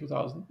 2008,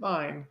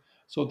 2009.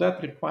 So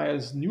that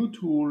requires new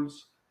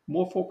tools,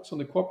 more focus on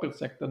the corporate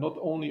sector, not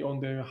only on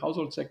the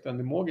household sector and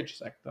the mortgage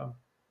sector.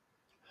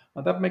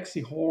 And that makes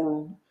the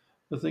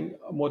thing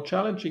more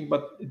challenging,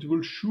 but it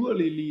will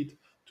surely lead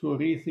to a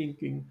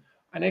rethinking.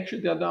 And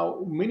actually, there are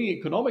now many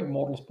economic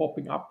models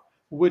popping up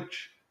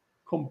which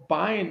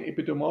combine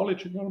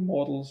epidemiological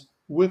models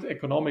with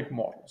economic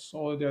models.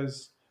 So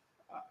there's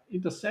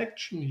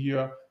intersection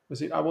here. We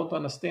say, I want to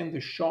understand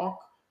the shock.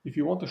 If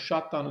you want to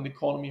shut down an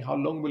economy, how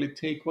long will it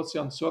take? What's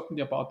the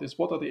uncertainty about this?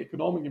 What are the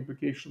economic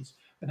implications?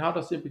 And how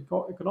does the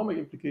economic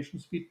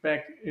implications feed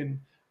back in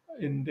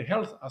the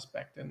health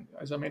aspect? And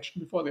as I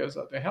mentioned before, there's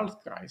the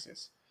health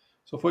crisis.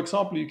 So, for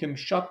example, you can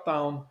shut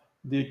down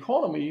the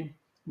economy.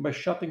 By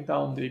shutting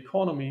down the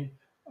economy,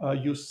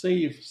 you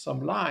save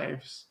some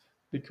lives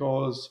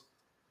because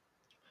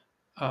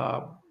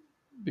uh,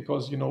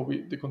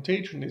 the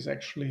contagion is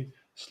actually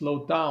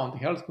slowed down, the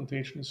health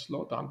contagion is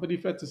slowed down. But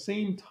if at the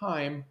same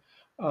time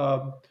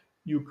um,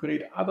 you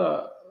create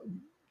other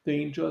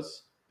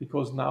dangers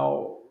because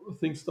now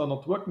things are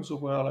not working so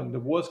well, and the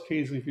worst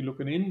case, if you look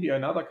in India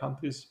and other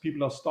countries,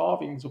 people are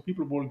starving, so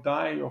people will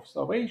die of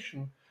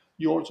starvation.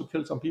 You also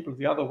kill some people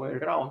the other way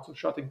around. So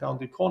shutting down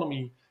the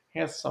economy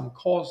has some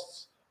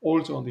costs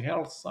also on the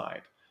health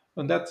side,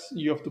 and that's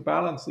you have to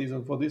balance these.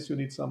 And for this, you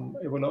need some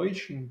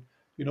evaluation.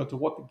 To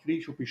what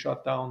degree should we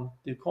shut down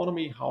the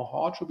economy? How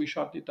hard should we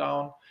shut it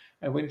down?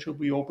 And when should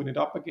we open it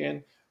up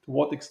again? To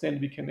what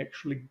extent we can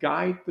actually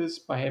guide this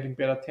by having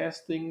better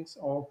testings,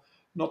 or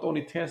not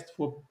only test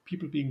for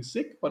people being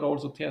sick, but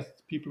also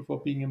test people for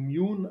being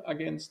immune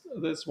against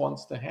this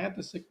once they had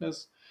the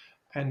sickness,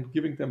 and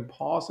giving them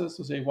pauses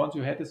to say, once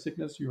you had the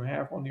sickness, you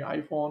have on your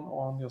iPhone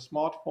or on your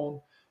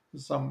smartphone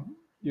some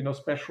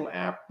special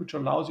app which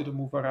allows you to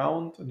move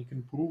around, and you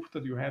can prove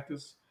that you had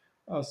this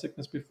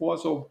sickness before.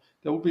 So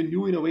there will be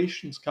new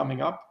innovations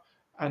coming up,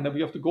 and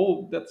we have to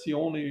go. That's the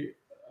only.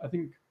 I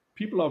think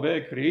people are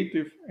very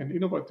creative and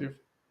innovative,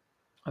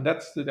 and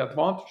that's the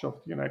advantage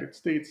of the United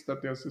States,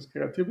 that there's this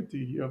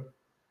creativity here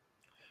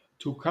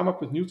to come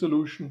up with new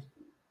solutions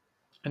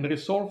and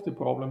resolve the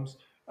problems.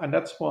 And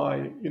that's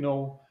why,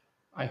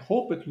 I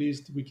hope at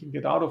least we can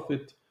get out of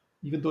it,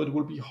 even though it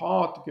will be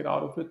hard to get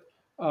out of it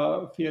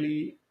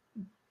fairly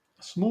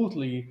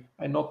smoothly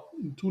and not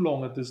in too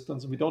long a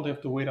distance. We don't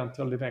have to wait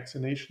until the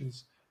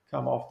vaccinations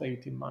come after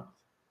 18 months.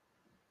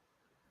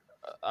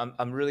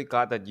 I'm really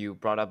glad that you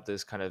brought up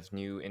this kind of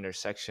new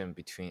intersection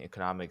between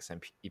economics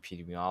and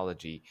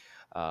epidemiology,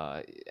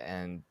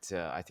 and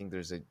I think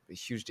there's a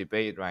huge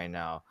debate right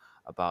now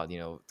about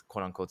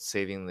quote unquote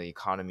saving the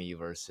economy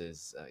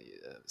versus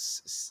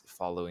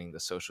following the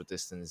social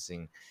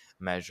distancing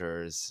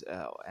measures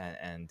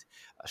and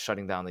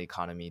shutting down the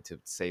economy to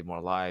save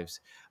more lives.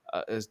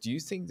 Do you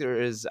think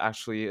there is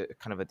actually a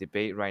kind of a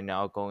debate right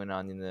now going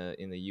on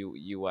in the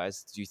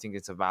U.S.? Do you think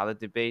it's a valid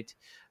debate?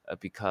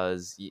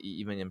 Because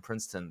even in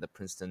Princeton, the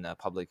Princeton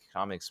public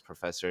economics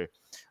professor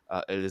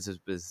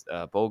Elizabeth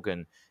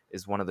Bogan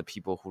is one of the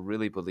people who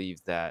really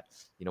believe that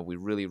we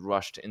really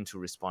rushed into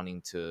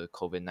responding to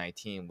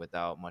COVID-19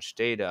 without much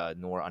data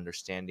nor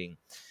understanding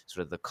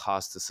sort of the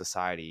cost to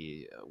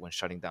society when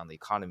shutting down the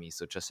economy.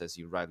 So just as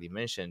you rightly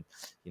mentioned,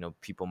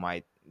 people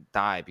might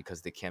die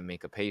because they can't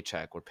make a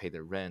paycheck or pay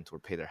their rent or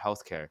pay their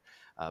health care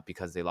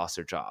because they lost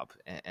their job,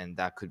 and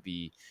that could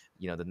be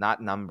the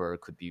not number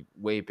could be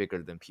way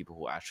bigger than people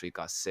who actually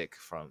got sick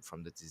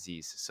from the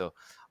disease. So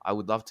I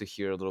would love to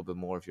hear a little bit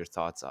more of your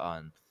thoughts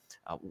on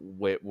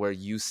where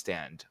you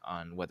stand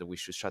on whether we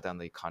should shut down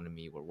the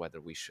economy or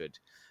whether we should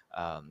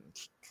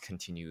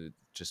continue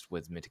just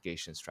with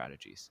mitigation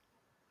strategies.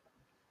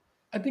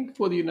 I think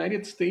for the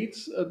United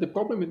States, the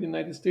problem with the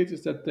United States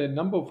is that the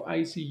number of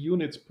IC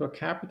units per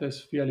capita is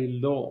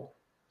fairly low.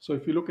 So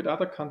if you look at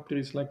other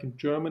countries like in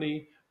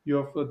Germany, you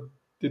have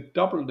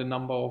double the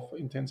number of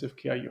intensive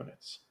care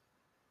units.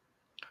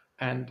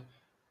 And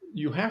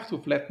you have to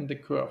flatten the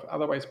curve.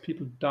 Otherwise,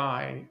 people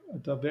die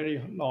at a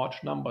very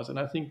large numbers. And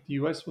I think the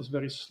US was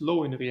very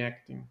slow in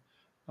reacting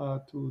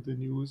to the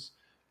news.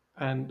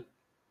 And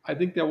I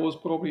think there was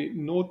probably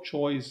no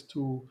choice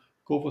to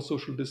go for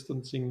social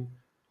distancing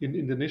in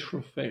the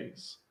initial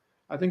phase.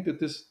 I think that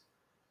this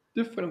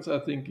difference, I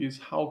think, is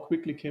how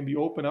quickly can we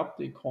open up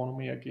the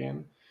economy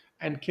again,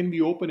 and can we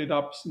open it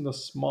up in a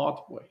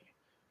smart way.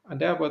 And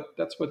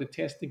that's where the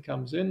testing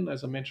comes in.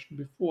 As I mentioned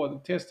before, the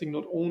testing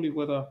not only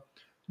whether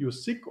you're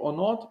sick or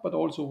not, but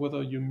also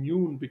whether you're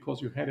immune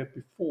because you had it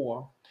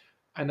before.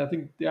 And I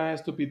think there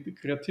has to be the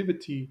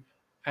creativity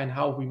and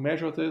how we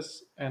measure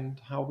this and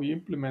how we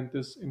implement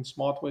this in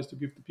smart ways to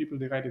give the people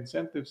the right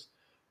incentives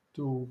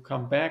to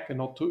come back and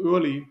not too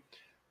early.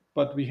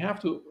 But we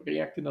have to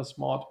react in a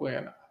smart way.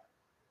 And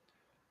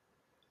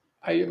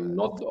I am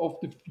not of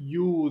the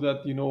view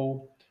that,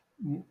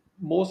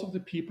 most of the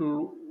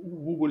people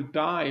who will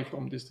die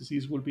from this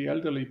disease will be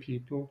elderly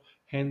people.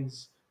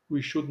 Hence,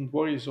 we shouldn't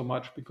worry so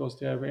much because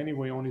they have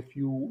anyway only a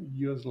few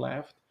years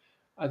left.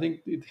 I think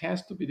it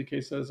has to be the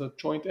case as a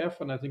joint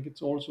effort. And I think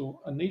it's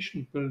also a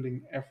nation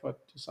building effort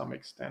to some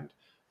extent.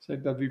 So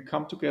that we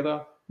come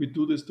together, we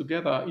do this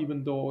together,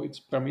 even though it's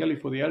primarily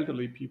for the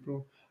elderly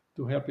people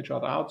to help each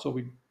other out. So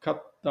we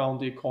cut down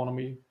the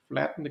economy,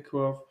 flatten the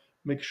curve,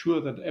 make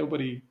sure that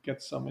everybody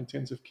gets some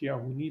intensive care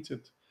who needs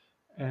it,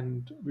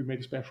 and we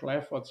make special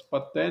efforts.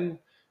 But then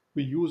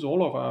we use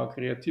all of our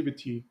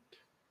creativity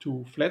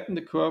to flatten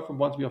the curve, and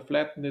once we have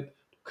flattened it,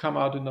 to come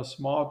out in a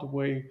smart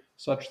way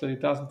such that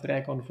it doesn't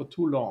drag on for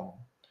too long.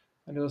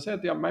 And as I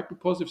said, there might be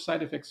positive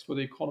side effects for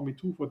the economy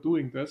too for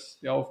doing this.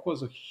 There are, of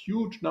course, a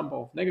huge number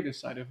of negative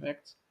side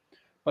effects,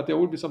 but there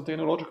will be some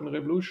technological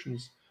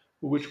revolutions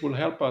which will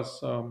help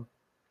us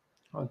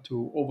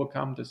to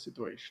overcome this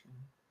situation.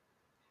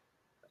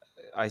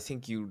 I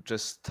think you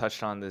just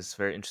touched on this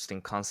very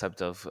interesting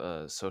concept of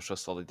social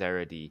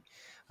solidarity,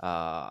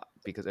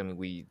 because I mean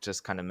we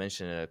just kind of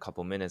mentioned it a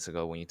couple minutes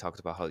ago when you talked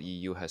about how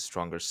EU has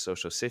stronger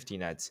social safety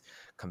nets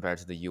compared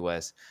to the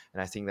US,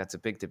 and I think that's a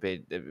big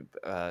debate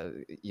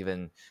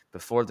even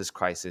before this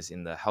crisis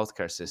in the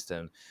healthcare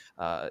system.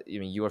 I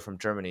mean, you are from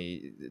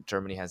Germany.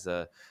 Germany has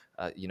a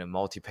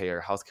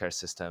multi-payer healthcare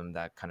system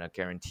that kind of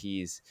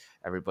guarantees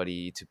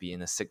everybody to be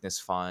in a sickness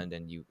fund,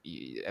 and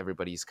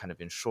everybody's kind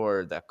of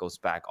insured. That goes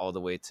back all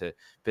the way to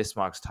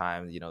Bismarck's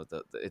time.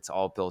 It's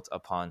all built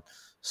upon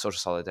social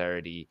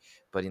solidarity.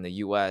 But in the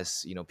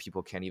U.S.,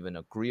 people can't even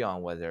agree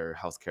on whether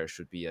healthcare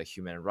should be a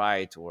human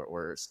right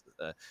or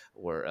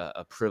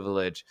a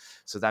privilege.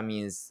 So that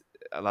means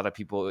a lot of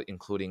people,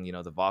 including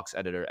the Vox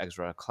editor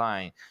Ezra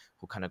Klein,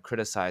 who kind of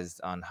criticized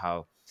on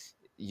how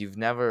you've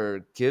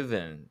never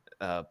given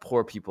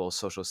poor people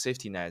social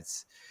safety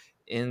nets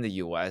in the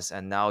US,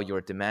 and now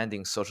you're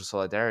demanding social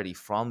solidarity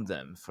from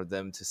them for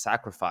them to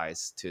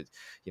sacrifice to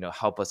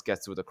help us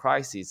get through the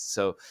crises.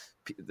 So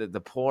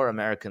the poor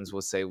Americans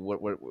will say,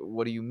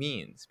 what do you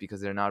mean?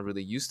 Because they're not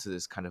really used to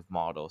this kind of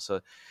model.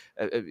 So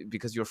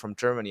because you're from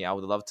Germany, I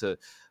would love to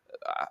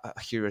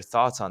hear your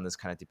thoughts on this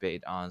kind of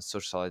debate on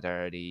social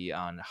solidarity,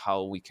 on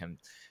how we can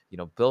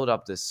build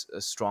up this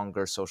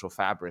stronger social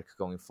fabric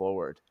going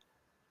forward.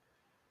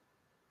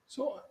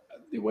 So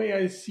the way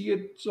I see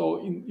it,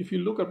 if you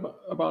look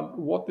about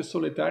what the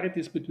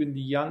solidarity is between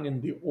the young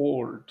and the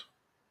old,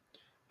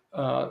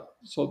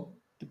 so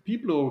the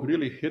people who are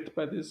really hit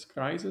by this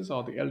crisis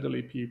are the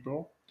elderly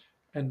people,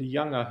 and the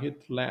young are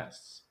hit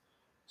less.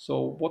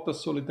 So what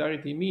does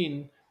solidarity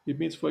mean? It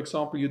means, for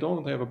example, you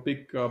don't have a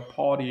big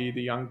party,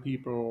 the young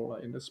people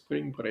in the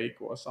spring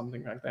break or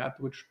something like that,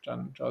 which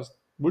then just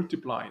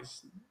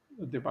multiplies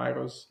the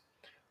virus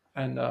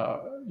and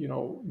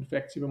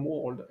infects even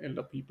more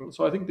older people.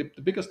 So I think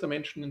the biggest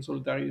dimension in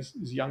solidarity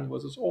is young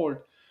versus old.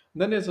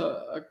 And then there's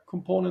a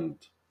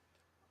component,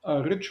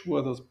 rich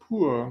versus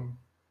poor,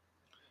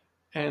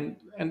 and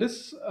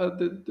this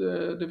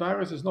the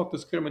virus is not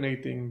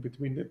discriminating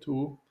between the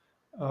two.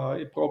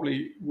 It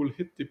probably will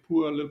hit the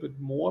poor a little bit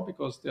more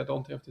because they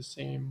don't have the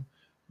same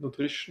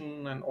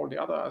nutrition and all the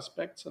other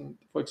aspects. And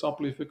for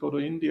example, if we go to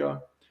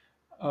India,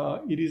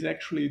 it is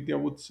actually, they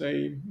would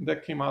say,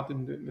 that came out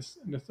in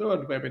the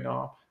third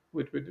webinar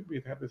we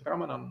had with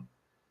Ramanan.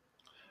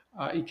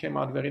 It came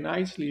out very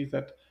nicely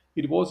that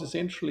it was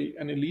essentially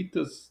an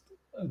elitist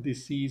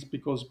disease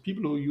because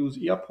people who use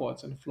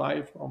airports and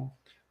fly from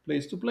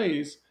place to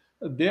place,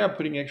 they are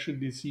bringing actually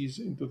disease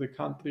into the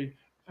country,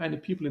 and the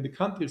people in the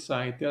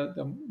countryside, they're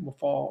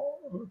far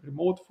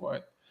remote for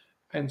it,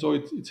 and so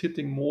it's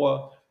hitting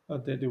more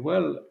the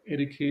well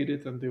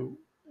educated and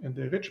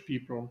the rich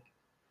people,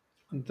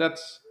 and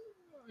that's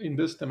in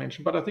this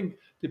dimension. But I think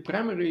the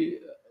primary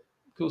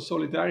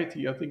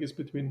solidarity, I think, is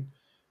between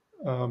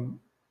um,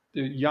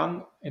 the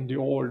young and the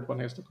old. One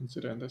has to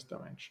consider in this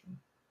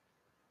dimension.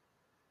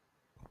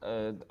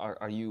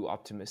 Are you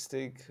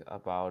optimistic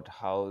about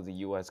how the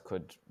U.S.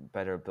 could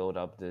better build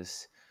up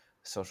this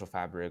social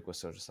fabric with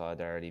social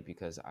solidarity?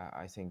 Because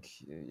I think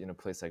in a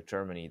place like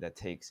Germany that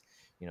takes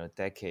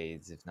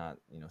decades, if not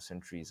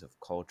centuries of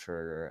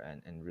culture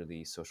and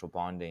really social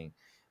bonding.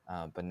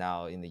 But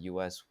now in the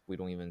U.S. we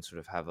don't even sort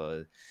of have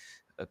a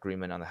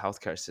agreement on the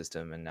healthcare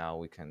system, and now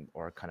we can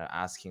or kind of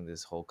asking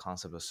this whole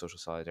concept of social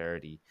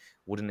solidarity.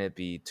 Wouldn't it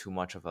be too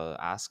much of a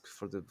ask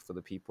for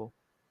the people?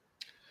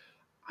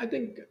 I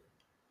think,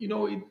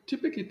 it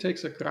typically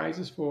takes a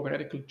crisis for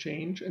radical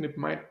change, and it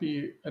might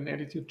be an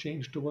attitude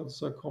change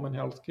towards common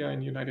healthcare in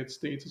the United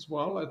States as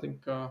well. I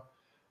think, in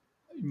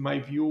my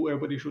view,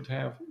 everybody should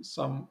have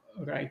some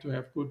right to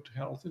have good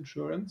health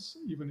insurance,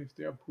 even if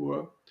they are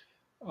poor.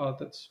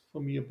 That's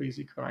for me a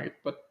basic right,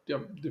 but there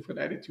are different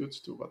attitudes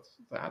towards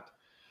that.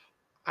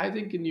 I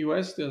think in the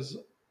US there's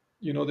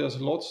there's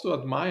lots to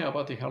admire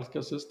about the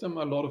healthcare system.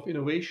 A lot of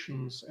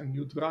innovations and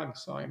new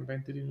drugs are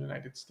invented in the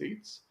United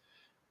States.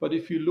 But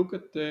if you look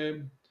at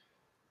the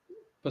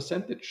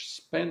percentage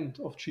spent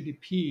of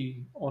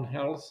GDP on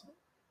health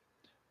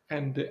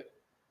and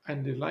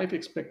the life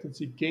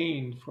expectancy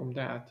gained from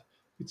that,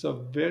 it's a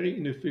very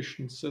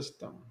inefficient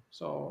system.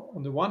 So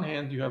on the one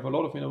hand, you have a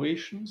lot of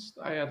innovations.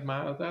 I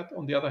admire that.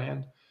 On the other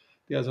hand,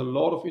 there's a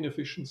lot of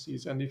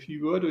inefficiencies. And if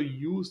you were to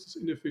use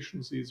these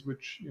inefficiencies,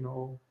 which,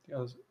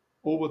 there's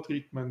over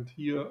treatment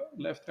here,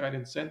 left, right,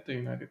 and center in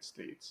the United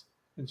States,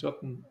 in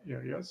certain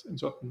areas, in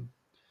certain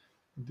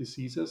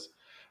diseases,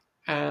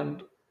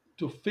 and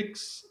to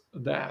fix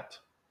that,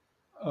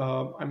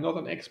 I'm not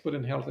an expert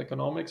in health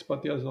economics,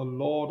 but there's a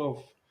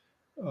lot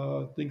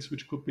of things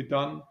which could be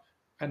done,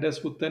 and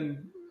this would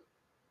then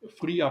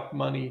free up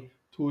money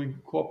to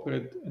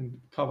incorporate and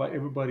cover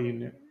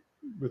everybody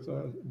with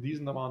a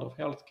decent amount of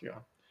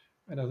healthcare.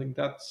 And I think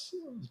that's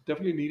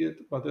definitely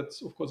needed, but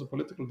that's of course a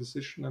political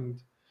decision,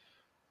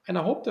 and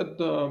I hope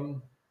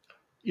that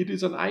it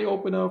is an eye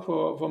opener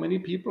for many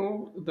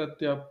people that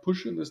they are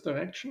pushed in this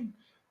direction.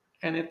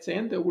 And at the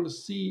end, they will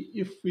see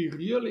if we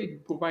really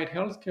provide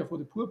healthcare for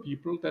the poor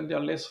people, then they're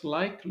less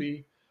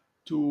likely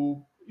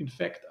to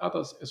infect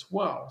others as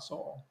well.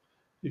 So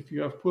if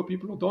you have poor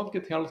people who don't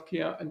get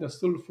healthcare and they're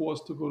still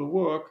forced to go to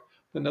work,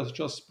 then that's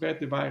just spread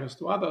the virus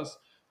to others.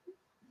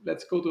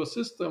 Let's go to a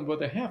system where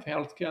they have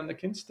healthcare and they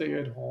can stay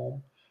at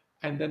home,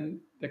 and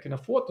then they can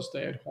afford to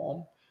stay at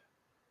home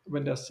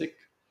when they're sick,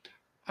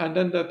 and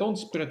then they don't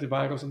spread the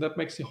virus, and that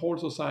makes the whole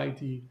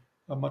society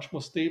much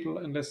more stable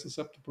and less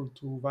susceptible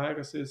to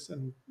viruses,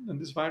 and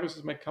these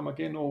viruses may come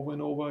again over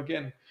and over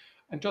again.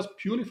 And just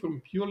purely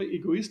from purely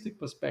egoistic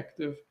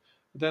perspective,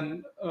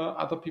 then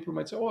other people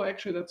might say, oh,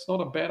 actually that's not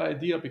a bad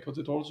idea, because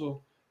it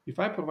also, if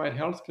I provide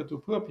healthcare to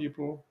poor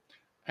people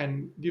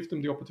and give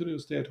them the opportunity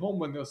to stay at home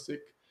when they're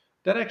sick,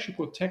 that actually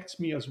protects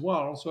me as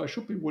well, so I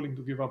should be willing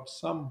to give up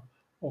some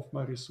of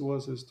my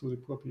resources to the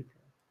poor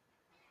people.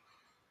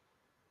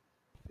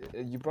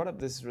 You brought up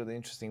this really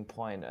interesting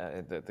point,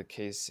 the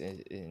case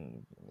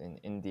in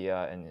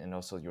India, and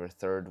also your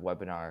third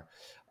webinar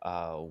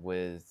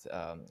with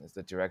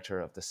the director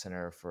of the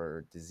Center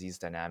for Disease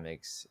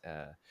Dynamics,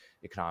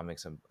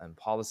 Economics, and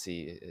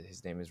Policy.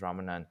 His name is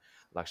Ramanan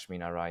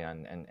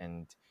Lakshminarayan,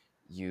 and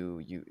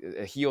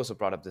he also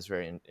brought up this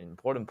very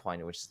important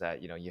point, which is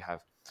that you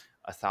have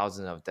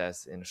 1,000 of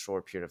deaths in a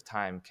short period of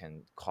time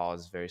can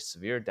cause very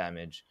severe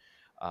damage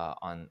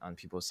on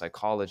people's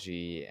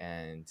psychology,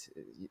 and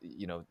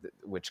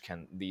which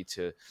can lead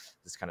to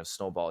this kind of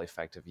snowball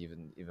effect of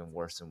even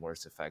worse and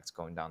worse effects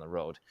going down the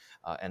road.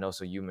 And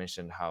also, you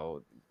mentioned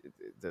how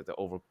the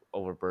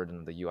overburden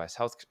of the U.S.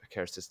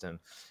 healthcare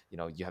system.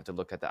 You have to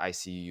look at the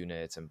ICU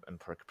units and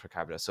per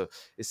capita. So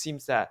it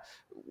seems that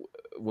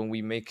when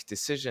we make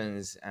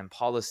decisions and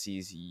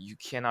policies, you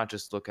cannot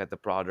just look at the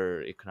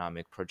broader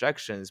economic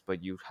projections,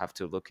 but you have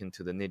to look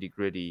into the nitty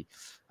gritty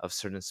of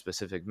certain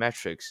specific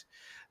metrics.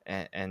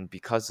 And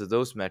because of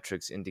those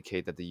metrics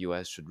indicate that the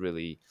US should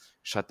really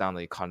shut down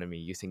the economy,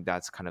 you think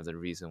that's kind of the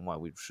reason why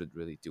we should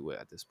really do it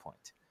at this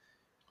point?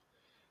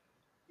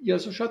 Yeah,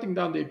 so shutting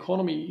down the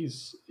economy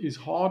is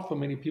hard for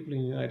many people in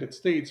the United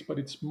States, but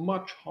it's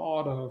much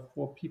harder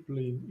for people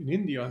in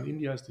India. And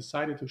India has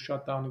decided to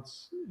shut down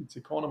its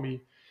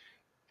economy,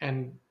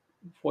 and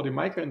for the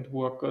migrant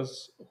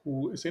workers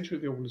who essentially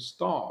they will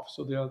starve.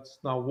 So they are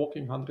now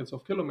walking hundreds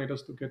of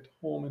kilometers to get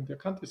home in their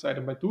countryside,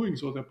 and by doing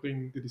so, they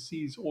bring the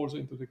disease also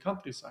into the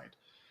countryside.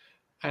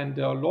 And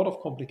there are a lot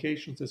of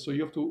complications there. So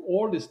you have to,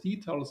 all these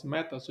details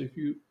matter. So if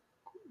you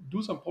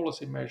do some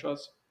policy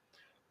measures,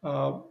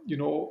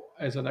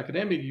 as an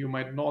academic, you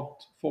might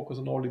not focus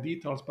on all the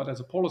details, but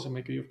as a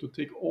policymaker, you have to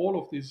take all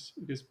of these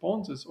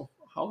responses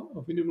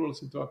of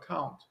individuals into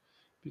account,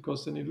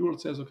 because an individual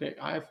says, okay,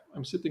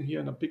 I'm sitting here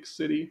in a big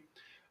city,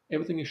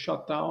 everything is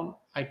shut down,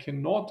 I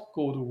cannot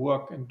go to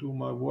work and do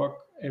my work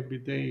every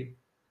day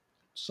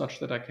such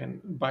that I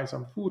can buy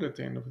some food at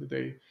the end of the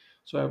day.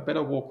 So I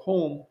better walk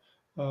home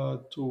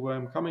to where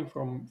I'm coming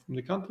from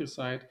the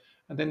countryside,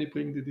 and then you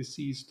bring the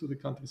disease to the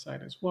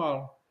countryside as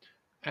well.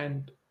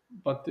 And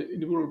but the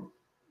individual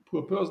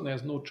poor person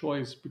has no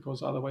choice,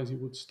 because otherwise he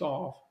would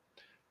starve.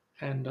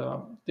 And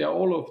there are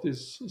all of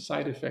these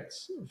side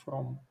effects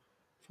from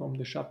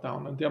the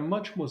shutdown, and they are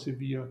much more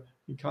severe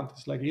in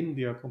countries like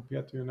India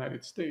compared to the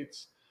United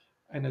States.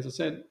 And as I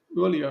said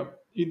earlier,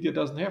 India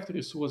doesn't have the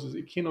resources.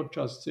 It cannot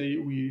just say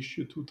we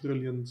issue $2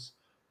 trillion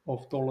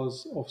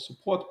of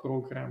support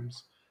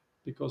programs,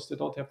 because they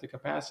don't have the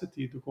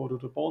capacity to go to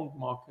the bond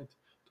market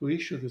to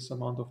issue this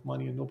amount of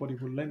money, and nobody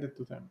will lend it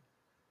to them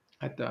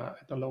at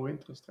a low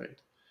interest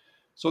rate.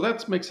 So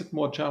that makes it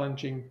more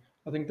challenging.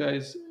 I think there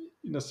is,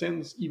 in a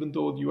sense, even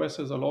though the US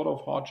has a lot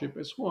of hardship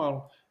as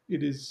well,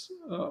 it is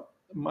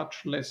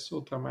much less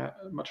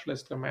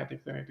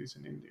dramatic than it is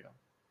in India.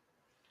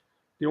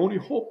 The only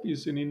hope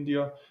is in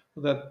India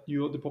that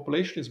the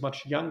population is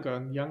much younger,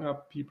 and younger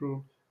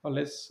people are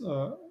less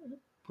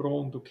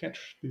prone to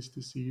catch this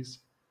disease.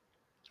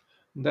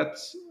 And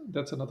that's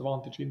an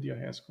advantage India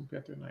has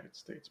compared to the United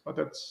States. But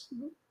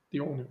the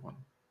only one.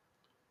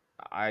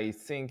 I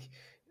think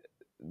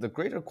the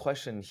greater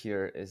question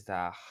here is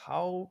that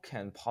how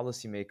can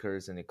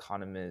policymakers and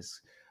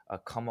economists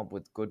come up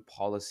with good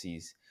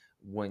policies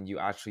when you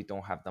actually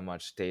don't have that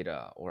much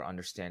data or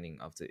understanding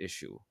of the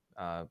issue?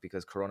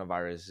 Because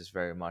coronavirus is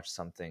very much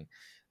something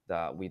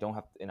that we don't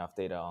have enough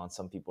data on.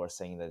 Some people are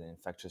saying that the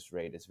infectious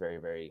rate is very,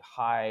 very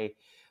high,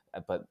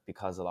 but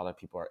because a lot of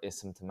people are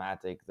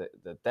asymptomatic,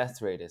 the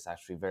death rate is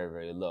actually very,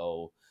 very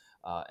low.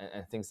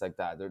 And things like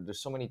that.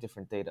 There's so many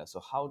different data. So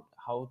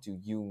how do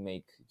you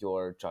make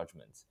your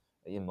judgments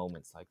in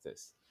moments like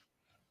this?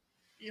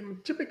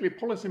 Typically,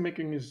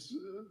 policymaking is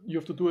you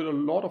have to do a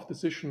lot of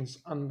decisions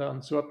under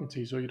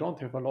uncertainty, so you don't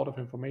have a lot of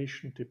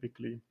information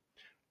typically.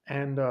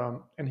 And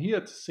here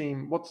it's the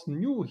same. What's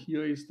new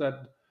here is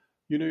that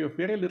you have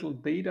very little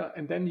data,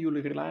 and then you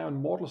rely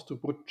on models to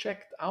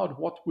project out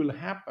what will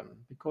happen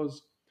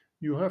because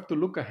you have to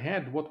look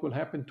ahead what will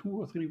happen 2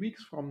 or 3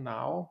 weeks from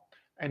now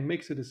and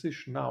makes a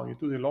decision now. You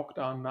do the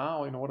lockdown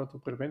now in order to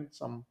prevent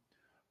some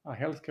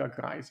healthcare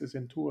crisis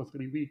in 2 or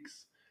 3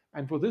 weeks.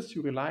 And for this,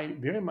 you rely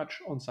very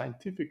much on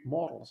scientific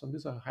models, and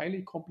these are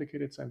highly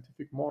complicated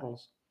scientific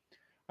models.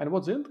 And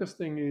what's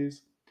interesting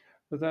is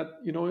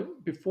that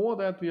before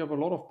that we have a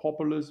lot of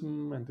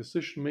populism and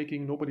decision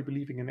making, nobody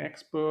believing in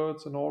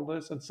experts and all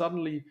this, and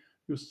suddenly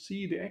you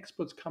see the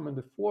experts come in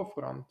the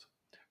forefront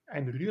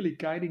and really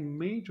guiding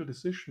major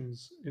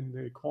decisions in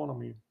the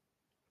economy.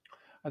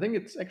 I think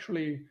it's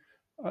actually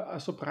a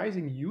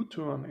surprising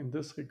U-turn in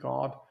this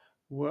regard,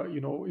 where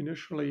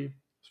initially a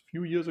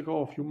few years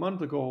ago, a few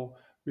months ago,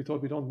 we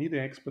thought we don't need the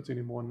experts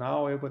anymore.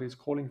 Now everybody's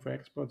calling for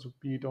experts,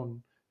 be it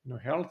on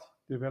health,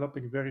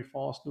 developing very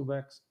fast new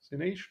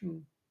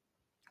vaccination,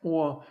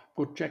 or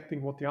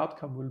projecting what the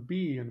outcome will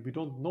be, and we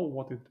don't know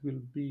what it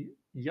will be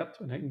yet,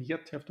 and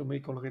yet have to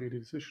make already the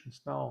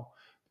decisions now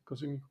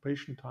because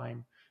incubation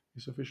time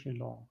is sufficiently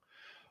long.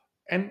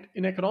 And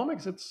in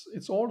economics,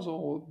 it's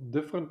also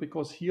different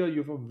because here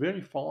you have a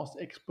very fast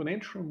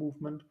exponential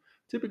movement.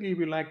 Typically,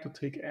 we like to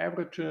take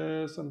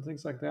averages and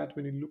things like that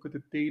when you look at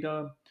the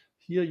data.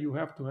 Here, you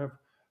have to have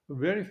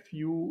very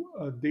few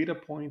data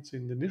points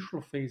in the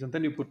initial phase, and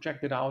then you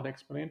project it out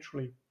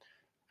exponentially.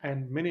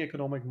 And many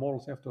economic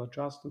models have to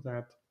adjust to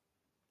that,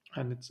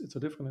 and it's a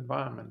different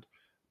environment.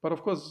 But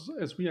of course,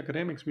 as we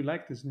academics, we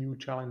like these new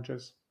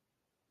challenges,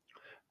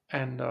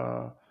 and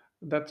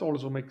that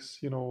also makes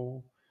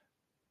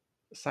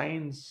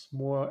science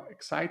more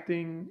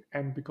exciting,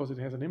 and because it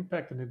has an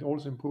impact and it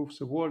also improves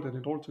the world and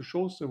it also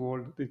shows the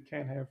world that it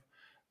can have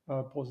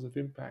a positive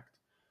impact.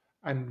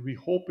 And we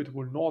hope it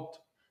will not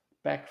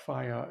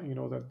backfire,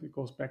 that it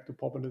goes back to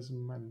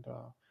populism and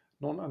a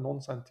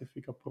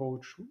non-scientific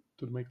approach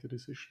to make the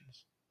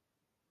decisions.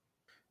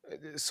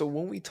 So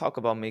when we talk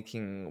about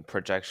making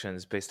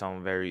projections based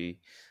on very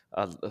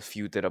a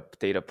few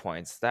data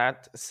points,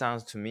 that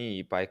sounds to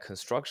me by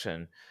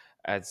construction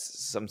as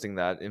something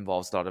that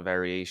involves a lot of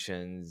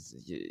variations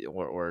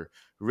or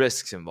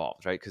risks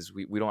involved, right? Because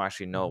we don't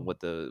actually know Mhm.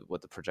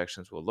 what the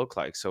projections will look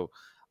like. So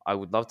I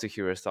would love to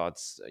hear your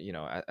thoughts,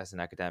 as an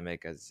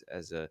academic,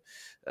 as a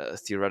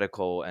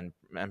theoretical and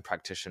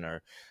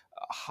practitioner.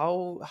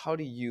 How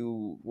do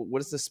you,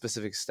 what is the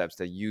specific steps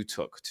that you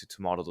took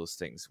to model those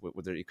things?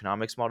 Were there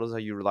economics models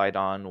that you relied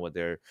on? Were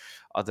there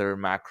other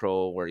macro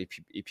or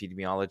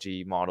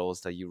epidemiology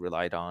models that you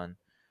relied on?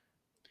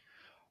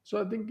 So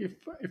I think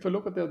if I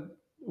look at the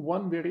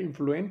one very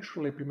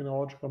influential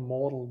epidemiological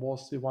model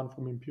was the one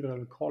from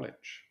Imperial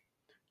College.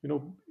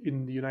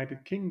 In the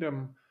United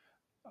Kingdom,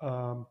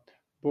 um,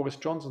 Boris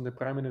Johnson, the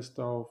Prime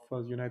Minister of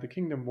the United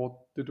Kingdom,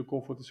 wanted to go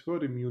for this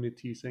herd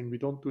immunity, saying we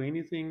don't do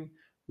anything,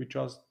 we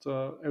just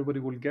everybody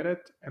will get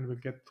it and we'll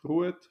get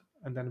through it,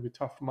 and then we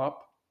tough them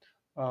up,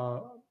 uh,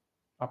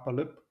 upper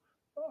lip,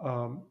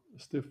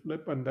 stiff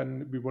lip, and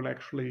then we will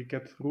actually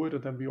get through it,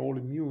 and then we're all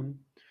immune.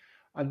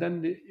 And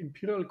then the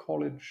Imperial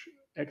College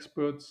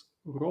experts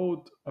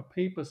wrote a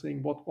paper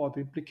saying what are the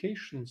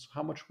implications,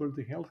 how much will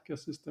the healthcare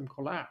system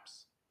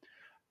collapse?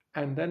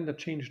 And then that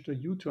changed the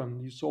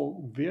U-turn. You saw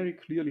very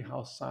clearly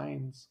how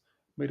science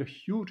made a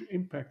huge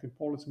impact in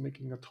policy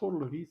making, a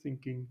total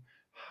rethinking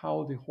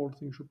how the whole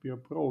thing should be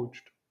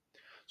approached.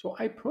 So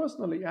I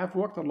personally, I've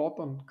worked a lot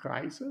on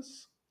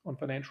crisis, on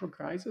financial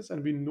crisis,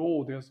 and we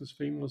know there's this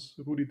famous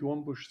Rudi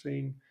Dornbusch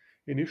saying,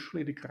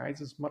 initially the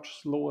crisis is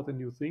much slower than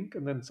you think,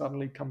 and then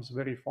suddenly it comes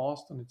very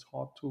fast and it's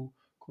hard to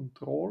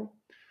control.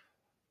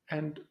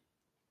 And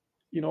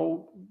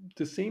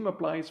the same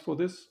applies for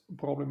this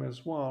problem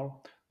as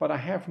well. But I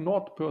have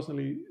not,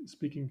 personally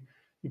speaking,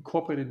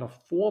 incorporated in a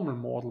formal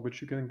model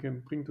which you can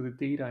bring to the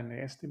data and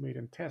estimate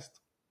and test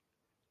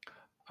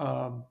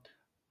um,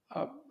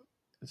 uh,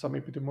 some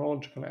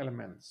epidemiological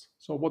elements.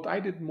 So what I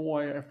did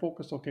more, I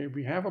focused, okay,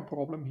 we have a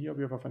problem here,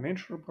 we have a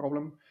financial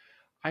problem.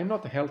 I'm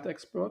not a health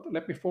expert.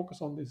 Let me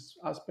focus on these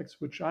aspects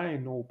which I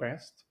know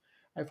best.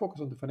 I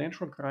focus on the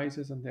financial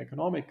crisis and the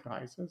economic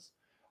crisis.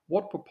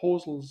 What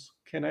proposals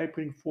can I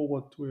bring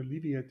forward to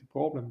alleviate the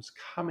problems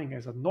coming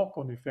as a knock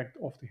on effect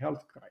of the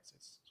health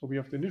crisis? So we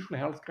have the initial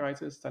health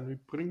crisis, then we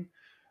bring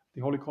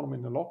the whole economy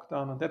in a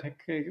lockdown, and that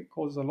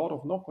causes a lot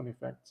of knock-on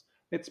effects.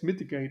 Let's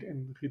mitigate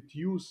and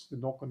reduce the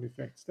knock-on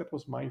effects. That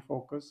was my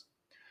focus.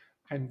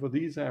 And for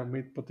these, I have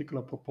made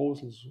particular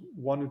proposals.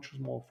 One which is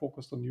more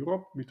focused on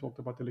Europe. We talked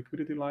about the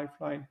liquidity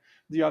lifeline.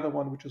 The other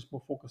one, which is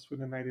more focused for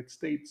the United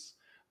States,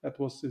 that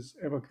was this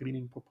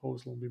evergreening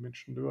proposal we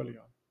mentioned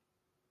earlier.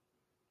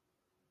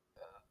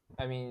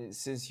 I mean,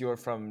 since you're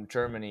from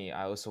Germany,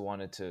 I also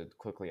wanted to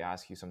quickly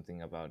ask you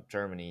something about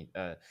Germany.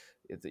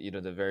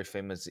 The very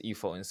famous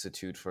IFO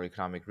Institute for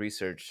Economic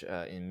Research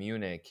in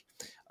Munich,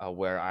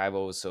 where I've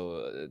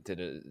also did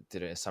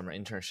a summer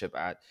internship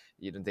at.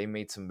 They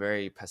made some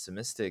very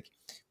pessimistic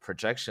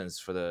projections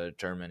for the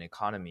German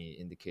economy,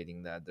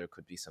 indicating that there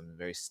could be some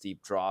very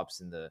steep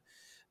drops in the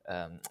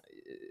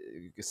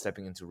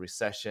stepping into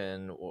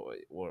recession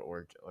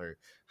or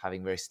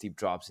having very steep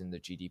drops in the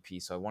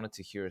GDP. So I wanted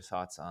to hear your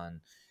thoughts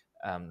on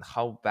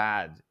how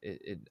bad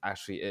it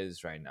actually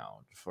is right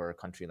now for a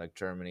country like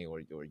Germany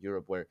or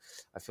Europe, where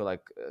I feel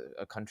like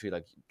a country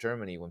like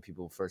Germany, when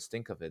people first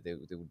think of it, they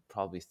would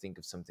probably think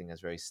of something as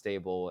very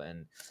stable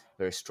and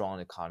very strong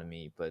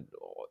economy, but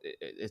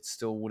it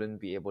still wouldn't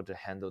be able to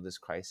handle this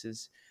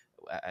crisis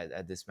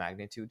at this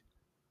magnitude.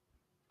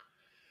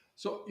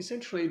 So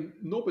essentially,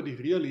 nobody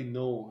really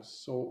knows.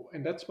 So,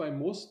 and that's why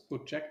most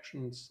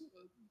projections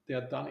they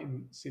are done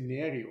in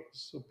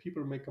scenarios. So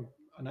people make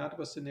an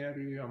adverse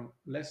scenario,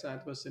 a less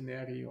adverse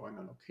scenario, and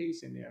an okay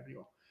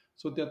scenario.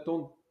 So they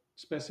don't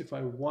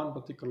specify one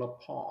particular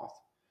path.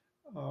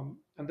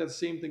 And that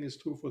same thing is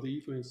true for the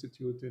IFO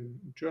Institute in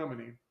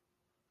Germany.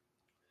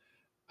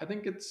 I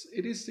think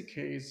it is the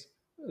case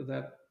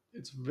that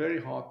it's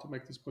very hard to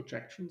make these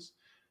projections,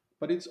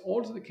 but it's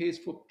also the case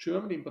for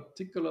Germany in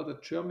particular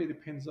that Germany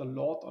depends a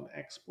lot on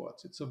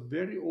exports. It's a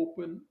very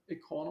open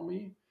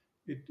economy.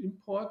 It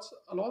imports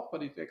a lot,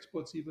 but it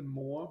exports even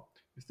more.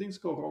 If things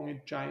go wrong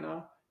in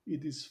China,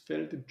 it is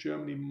felt in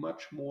Germany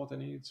much more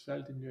than it's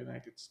felt in the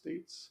United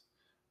States.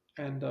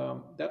 And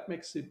that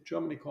makes the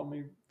German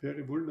economy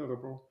very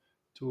vulnerable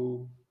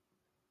to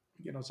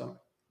some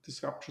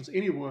disruptions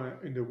anywhere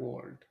in the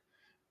world.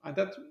 And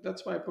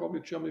that's why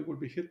probably Germany will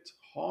be hit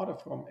harder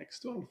from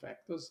external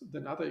factors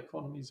than other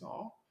economies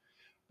are.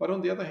 But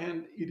on the other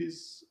hand, it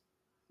is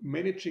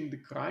managing the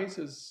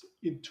crisis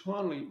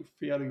internally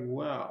fairly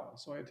well.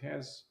 So it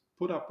has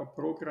put up a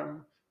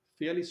program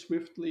fairly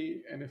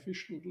swiftly and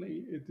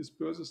efficiently. It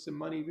disperses the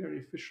money very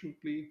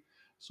efficiently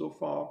so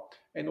far.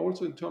 And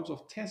also in terms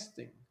of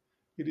testing,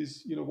 it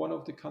is one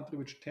of the countries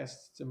which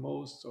tests the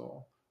most.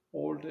 So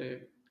all the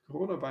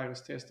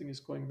coronavirus testing is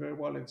going very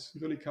well. It's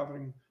really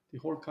covering the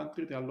whole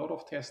country. There are a lot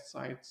of test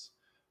sites,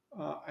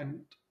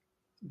 and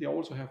they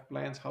also have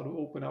plans how to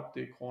open up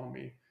the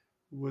economy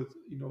with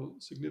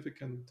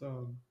significant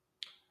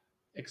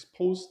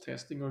exposed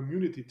testing or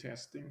immunity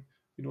testing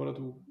in order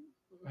to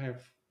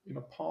have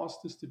pass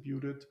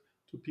distributed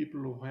to people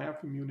who have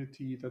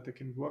immunity that they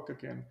can work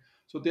again.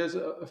 So there's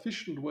an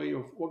efficient way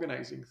of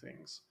organizing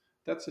things.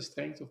 That's the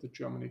strength of the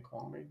German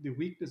economy. The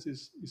weakness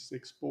is the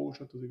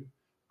exposure to the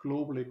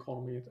global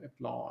economy at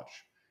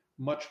large,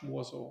 much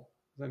more so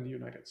than the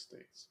United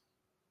States.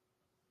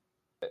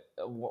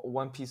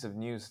 One piece of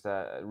news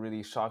that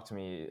really shocked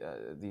me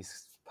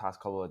these past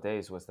couple of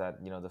days was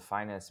that the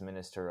finance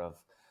minister of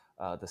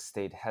the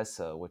state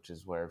Hesse, which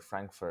is where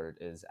Frankfurt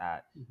is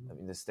at. Mm-hmm. I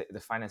mean, the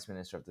finance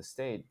minister of the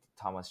state,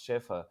 Thomas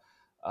Schäfer,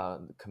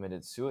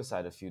 committed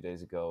suicide a few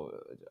days ago.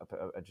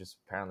 Just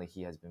apparently,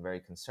 he has been very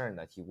concerned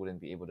that he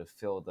wouldn't be able to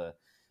fill the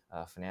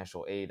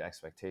financial aid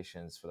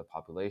expectations for the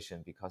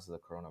population because of the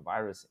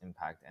coronavirus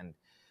impact. And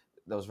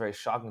that was very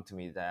shocking to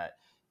me that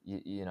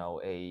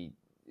a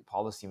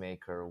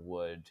policymaker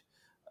would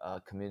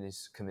commit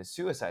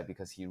suicide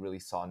because he really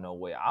saw no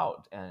way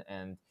out.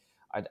 And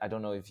I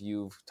don't know if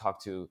you've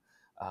talked to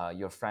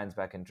your friends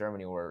back in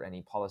Germany or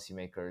any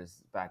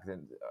policymakers back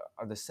then.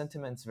 Are the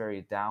sentiments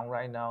very down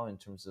right now in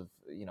terms of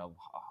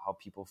how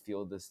people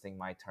feel this thing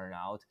might turn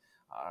out?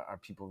 Are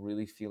people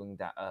really feeling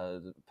that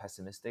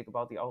pessimistic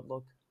about the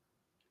outlook?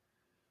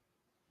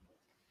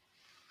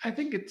 I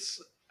think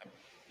it's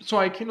so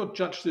I cannot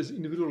judge this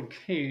individual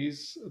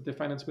case, the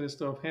finance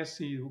minister of Hesse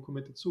who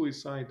committed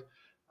suicide,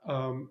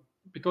 um,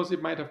 because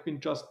it might have been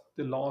just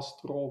the last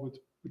straw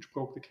which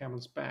broke the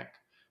camel's back.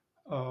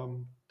 There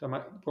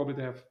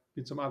have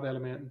been some other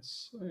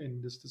elements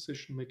in this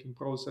decision-making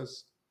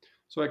process.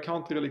 So I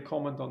can't really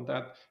comment on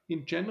that.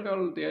 In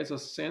general, there is a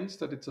sense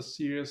that it's a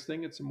serious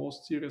thing. It's the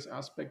most serious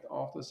aspect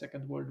of the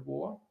Second World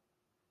War.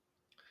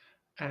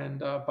 And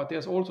but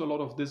there's also a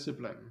lot of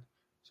discipline,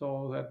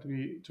 so that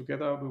we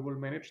together we will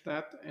manage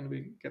that and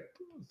we get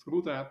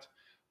through that.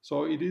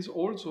 So it is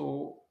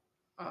also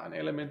an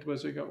element where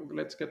we go,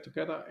 let's get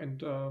together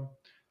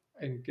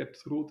and get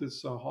through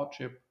this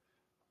hardship.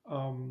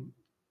 Um,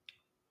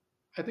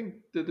 I think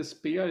the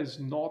despair is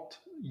not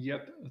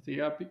yet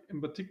there,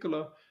 in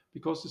particular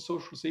because the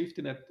social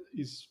safety net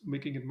is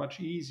making it much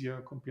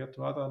easier compared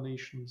to other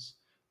nations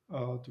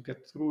to get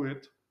through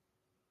it.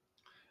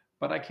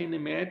 But I can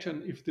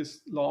imagine if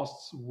this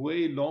lasts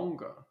way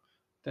longer,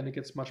 then it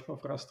gets much more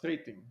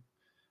frustrating.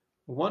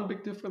 One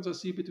big difference I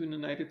see between the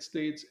United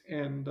States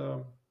and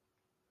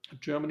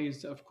Germany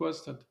is, of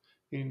course, that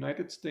in the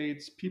United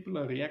States, people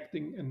are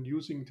reacting and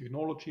using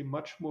technology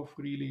much more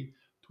freely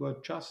to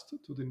adjust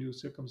to the new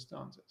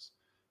circumstances.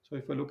 So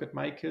if I look at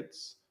my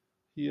kids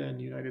here in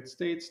the United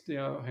States, they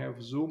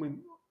have Zoom in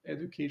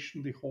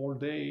education the whole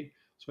day.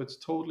 So it's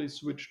totally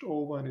switched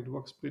over and it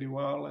works pretty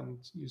well. And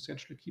you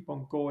essentially keep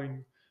on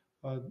going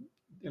uh,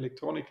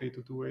 electronically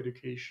to do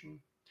education.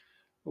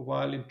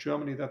 While in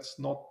Germany, that's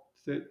not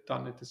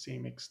done at the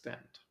same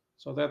extent.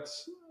 So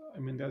that's, I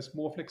mean, there's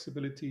more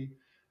flexibility.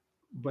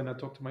 When I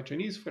talk to my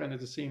Chinese friend,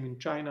 it's the same in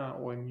China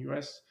or in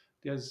US.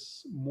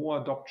 There's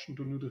more adoption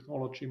to new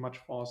technology much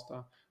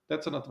faster.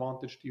 That's an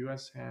advantage the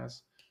US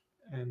has,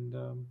 and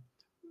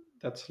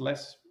that's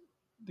less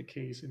the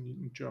case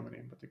in Germany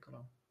in particular.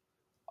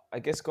 I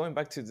guess going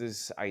back to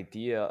this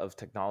idea of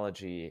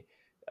technology,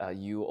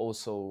 you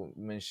also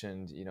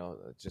mentioned,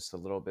 just a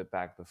little bit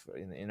back before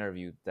in the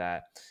interview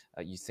that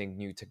you think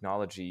new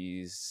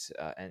technologies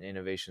and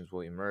innovations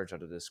will emerge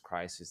out of this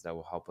crisis that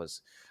will help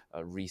us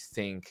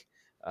rethink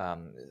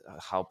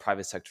how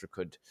private sector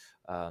could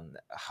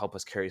help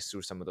us carry us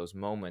through some of those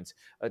moments.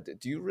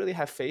 Do you really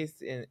have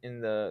faith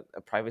in the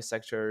private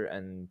sector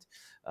and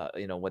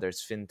whether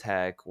it's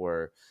fintech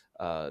or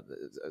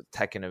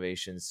tech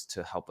innovations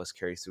to help us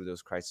carry through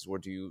those crises, or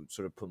do you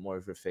sort of put more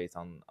of your faith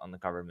on the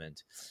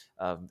government?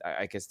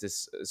 I guess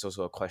this is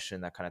also a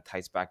question that kind of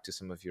ties back to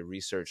some of your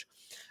research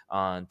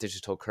on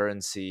digital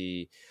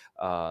currency.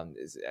 I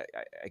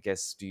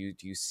guess do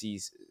you see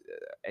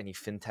any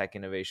fintech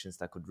innovations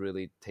that could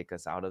really take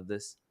us out of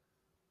this?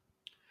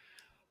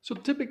 So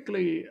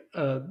typically,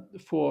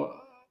 for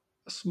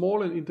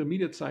small and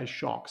intermediate sized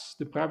shocks,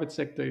 the private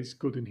sector is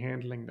good in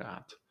handling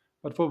that.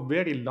 But for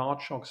very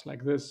large shocks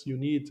like this, you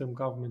need some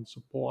government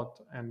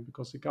support, and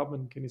because the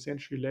government can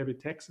essentially levy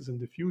taxes in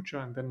the future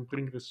and then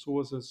bring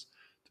resources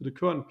to the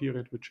current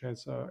period, which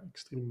has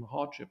extreme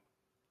hardship.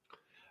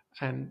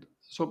 And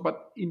so,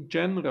 but in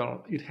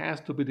general, it has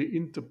to be the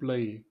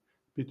interplay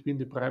between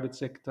the private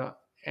sector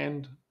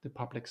and the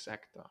public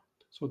sector.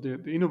 So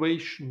the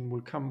innovation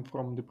will come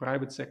from the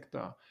private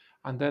sector,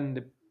 and then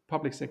the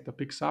public sector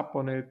picks up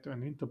on it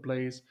and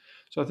interplays.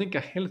 So I think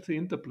a healthy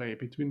interplay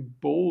between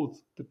both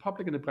the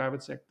public and the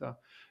private sector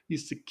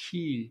is the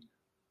key.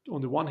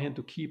 On the one hand,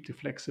 to keep the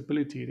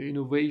flexibility, the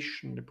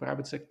innovation the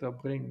private sector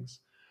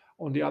brings,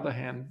 on the other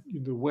hand,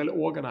 the well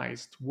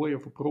organized way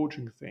of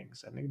approaching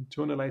things and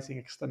internalizing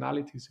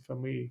externalities, if I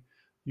may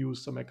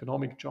use some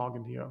economic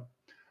jargon here,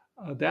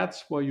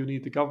 that's where you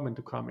need the government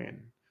to come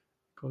in.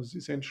 Because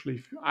essentially,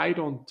 if I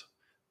don't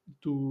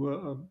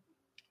do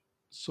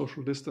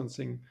social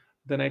distancing,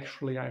 then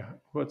actually I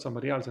hurt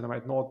somebody else, and I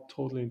might not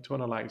totally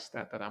internalize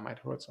that I might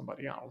hurt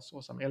somebody else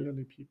or some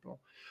elderly people.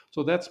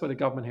 So that's where the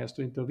government has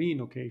to intervene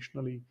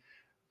occasionally,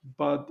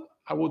 but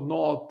I would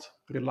not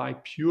rely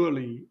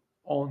purely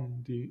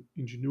on the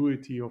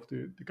ingenuity of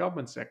the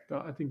government sector.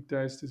 I think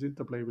there's this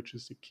interplay which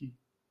is the key.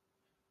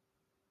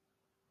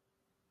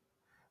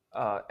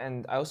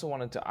 And I also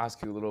wanted to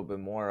ask you a little bit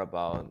more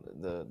about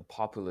the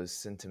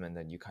populist sentiment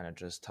that you kind of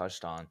just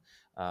touched on,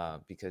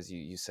 because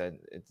you said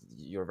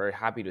you're very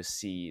happy to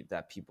see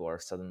that people are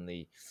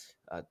suddenly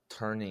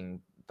turning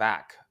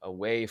back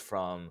away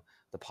from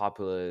the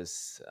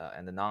populists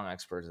and the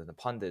non-experts and the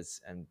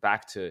pundits and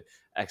back to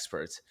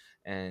experts.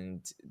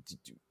 And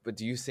but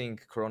do you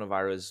think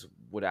coronavirus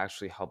would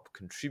actually help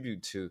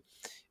contribute to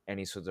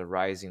any sort of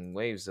rising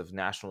waves of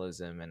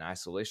nationalism and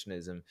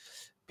isolationism,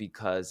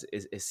 because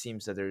it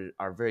seems that there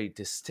are very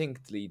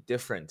distinctly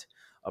different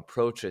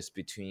approaches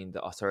between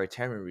the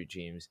authoritarian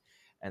regimes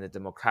and the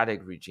democratic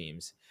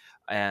regimes.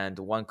 And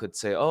one could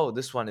say, oh,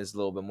 this one is a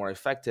little bit more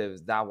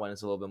effective, that one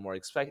is a little bit more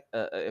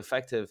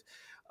effective,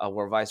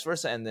 or vice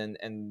versa. And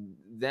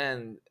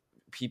then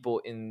people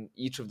in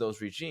each of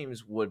those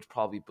regimes would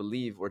probably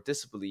believe or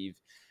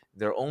disbelieve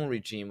their own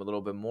regime a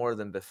little bit more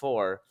than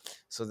before,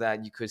 so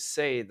that you could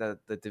say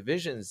that the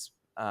divisions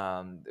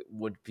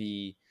would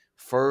be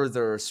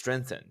further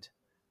strengthened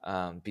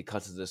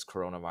because of this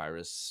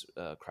coronavirus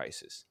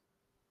crisis.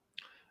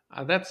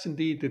 That's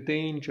indeed the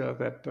danger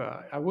that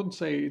I wouldn't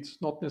say it's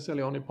not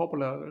necessarily only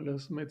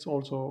populism, it's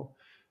also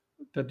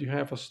that you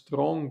have a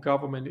strong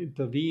government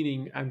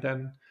intervening, and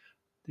then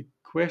the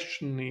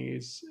question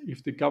is,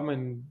 if the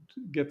government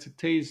gets a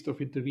taste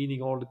of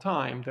intervening all the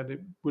time,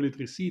 then will it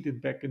recede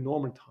it back in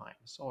normal times?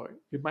 So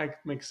it might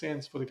make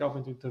sense for the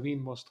government to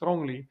intervene more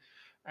strongly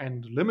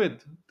and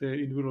limit the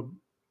individual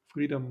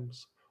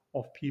freedoms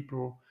of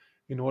people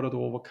in order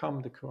to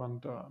overcome the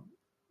current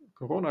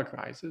corona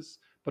crisis.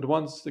 But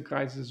once the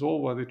crisis is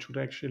over, they should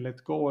actually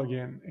let go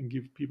again and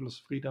give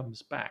people's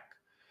freedoms back.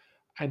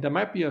 And there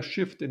might be a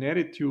shift in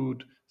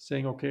attitude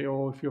saying, okay,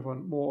 oh, if you have a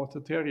more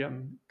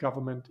authoritarian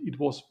government, it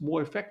was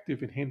more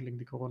effective in handling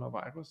the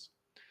coronavirus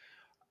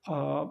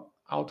uh,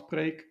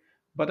 outbreak.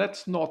 But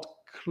that's not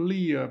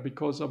clear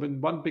because, I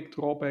mean, one big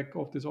drawback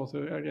of this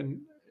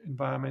authoritarian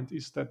environment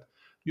is that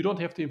you don't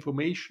have the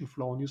information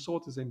flow. And you saw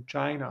this in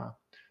China.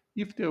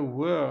 If there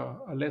were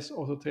a less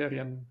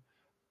authoritarian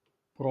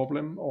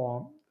problem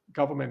or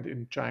government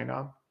in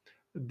China,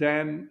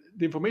 then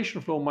the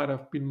information flow might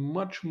have been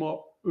much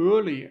more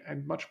early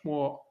and much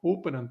more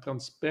open and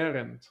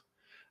transparent.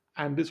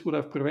 And this would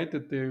have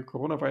prevented the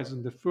coronavirus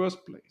in the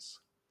first place.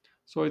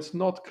 So it's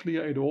not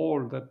clear at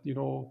all that,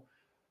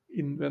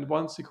 when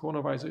once the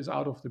coronavirus is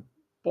out of the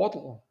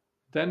bottle,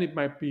 then it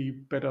might be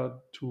better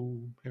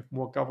to have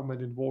more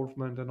government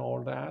involvement and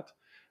all that.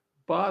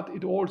 But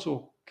it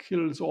also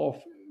kills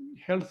off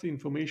healthy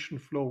information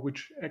flow,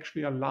 which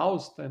actually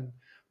allows them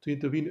to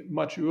intervene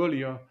much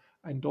earlier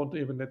and don't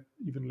even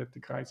let the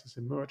crisis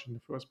emerge in the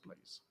first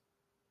place.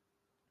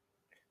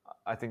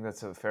 I think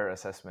that's a fair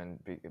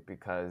assessment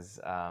because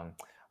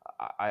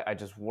I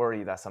just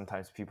worry that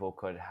sometimes people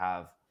could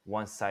have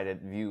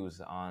one-sided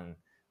views on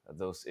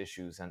those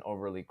issues and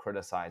overly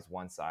criticize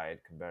one side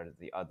compared to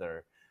the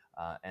other,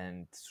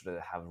 and sort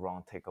of have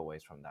wrong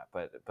takeaways from that.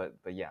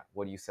 But yeah,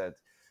 what you said,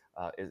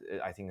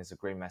 I think is a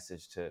great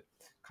message to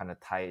kind of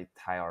tie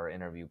our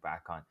interview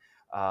back on.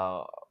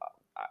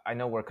 I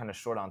know we're kind of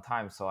short on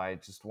time, so I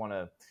just want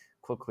to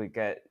quickly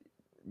get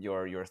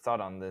your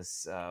thought on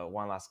this.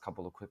 One last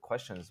couple of quick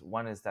questions.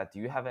 One is that, do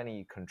you have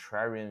any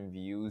contrarian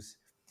views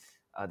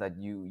that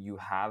you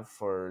have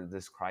for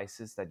this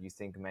crisis that you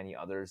think many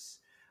others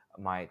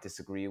might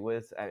disagree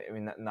with? I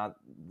mean, not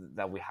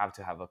that we have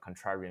to have a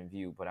contrarian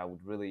view, but I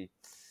would really,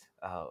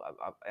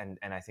 and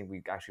I think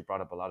we actually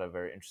brought up a lot of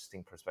very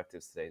interesting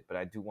perspectives today. But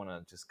I do want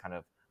to just kind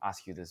of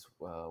ask you this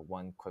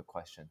one quick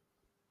question.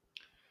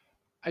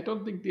 I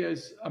don't think there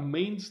is a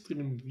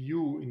mainstream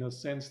view in a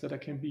sense that I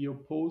can be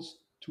opposed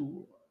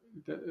to.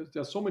 There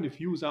are so many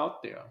views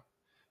out there,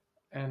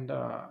 and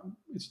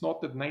it's not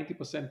that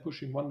 90%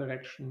 push in one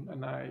direction,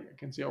 and I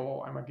can say,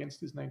 oh, I'm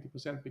against this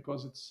 90%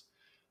 because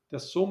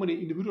there's so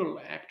many individual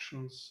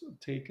actions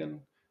taken,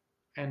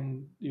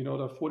 and the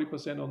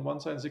 40% on one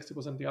side and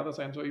 60% the other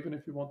side. So even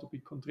if you want to be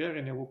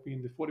contrarian, it would be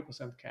in the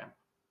 40% camp.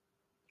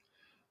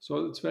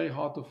 So it's very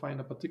hard to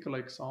find a particular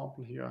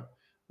example here.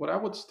 What I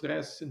would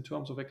stress in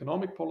terms of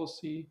economic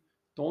policy,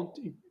 don't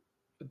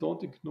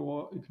don't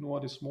ignore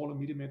the small and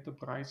medium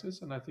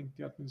enterprises. And I think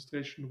the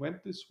administration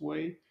went this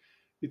way.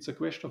 It's a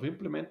question of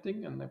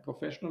implementing and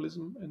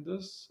professionalism in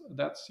this.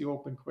 That's the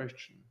open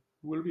question.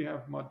 Will we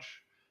have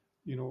much,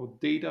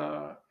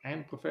 data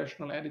and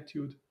professional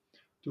attitude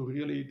to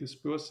really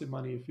disperse the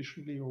money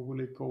efficiently, or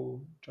will it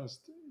go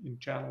just in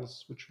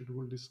channels which it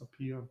will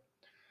disappear?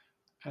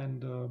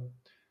 And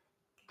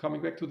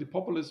coming back to the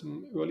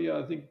populism earlier,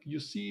 I think you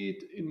see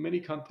it in many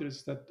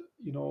countries that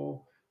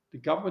the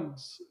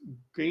governments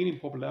gaining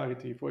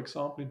popularity. For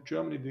example, in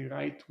Germany, the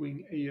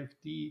right-wing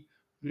AfD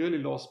really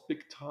lost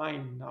big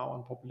time now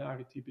on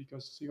popularity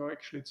because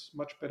actually it's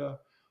much better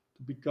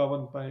to be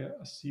governed by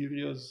a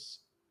serious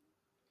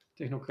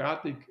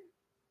technocratic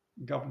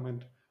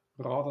government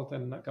rather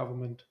than a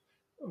government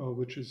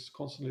which is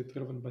constantly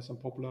driven by some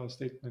popular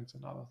statements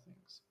and other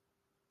things.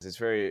 It's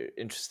very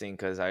interesting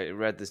because I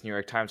read this New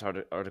York Times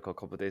article a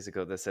couple of days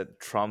ago that said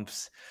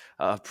Trump's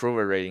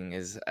approval rating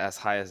is as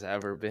high as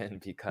ever been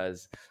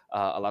because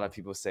a lot of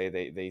people say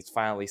they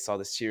finally saw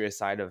the serious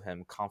side of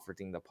him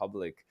comforting the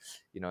public,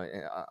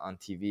 on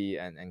TV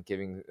and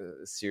giving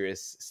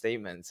serious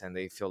statements, and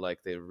they feel like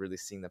they're really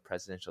seeing the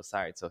presidential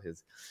side. So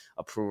his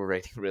approval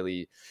rating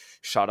really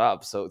shot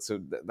up. So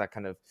that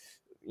kind of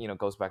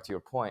goes back to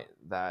your point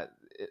that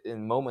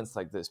in moments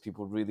like this,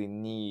 people really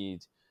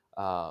need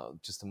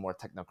just the more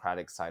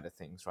technocratic side of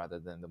things rather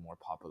than the more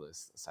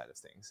populist side of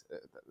things.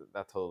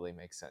 That totally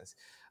makes sense.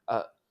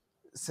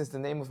 Since the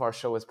name of our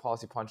show is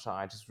Policy Punchline,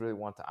 I just really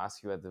want to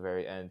ask you at the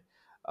very end,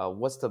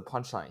 what's the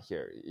punchline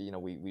here?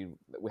 We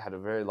had a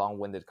very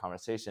long-winded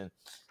conversation,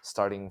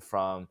 starting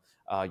from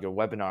your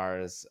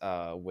webinars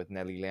with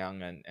Nelly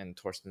Liang and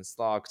Torsten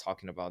Slok,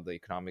 talking about the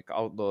economic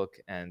outlook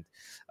and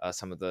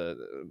some of the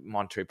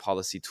monetary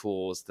policy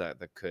tools that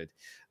could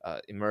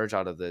emerge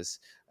out of this.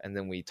 And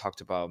then we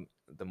talked about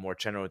the more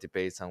general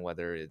debates on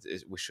whether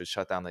we should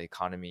shut down the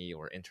economy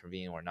or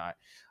intervene or not.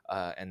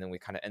 And then we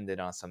kind of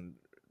ended on some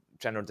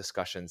general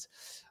discussions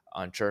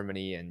on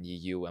Germany and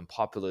EU and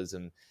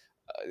populism.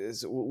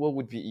 What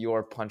would be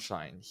your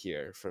punchline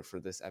here for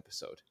this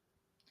episode?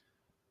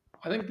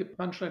 I think the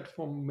punchline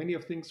for many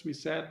of things we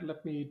said,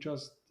 let me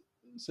just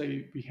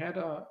say we had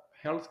a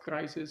health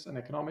crisis, an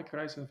economic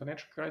crisis, and a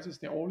financial crisis.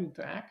 They all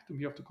interact, and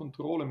we have to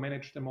control and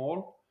manage them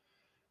all.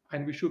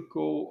 And we should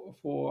go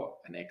for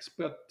an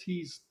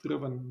expertise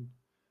driven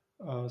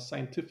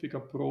scientific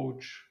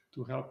approach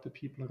to help the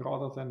people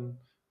rather than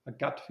a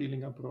gut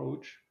feeling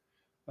approach.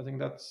 I think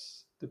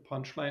that's the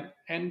punchline.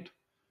 And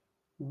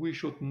we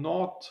should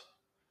not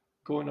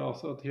go in an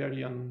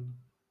authoritarian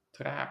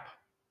trap.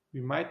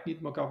 We might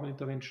need more government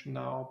intervention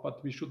now,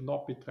 but we should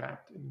not be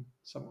trapped in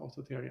some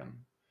authoritarian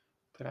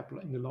trap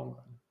in the long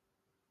run.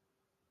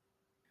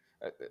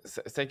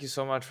 Thank you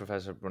so much,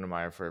 Professor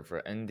Brunnermeier,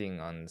 for ending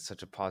on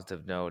such a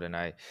positive note.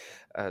 And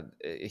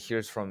it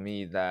hears from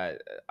me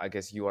that I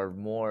guess you are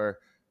more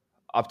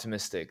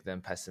optimistic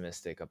than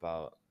pessimistic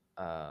about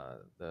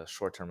the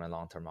short-term and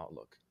long-term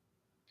outlook.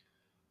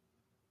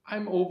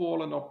 I'm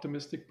overall an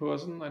optimistic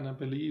person, and I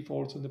believe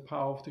also in the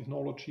power of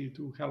technology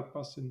to help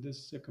us in these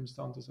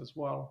circumstances as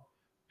well.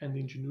 and the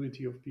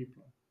ingenuity of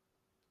people.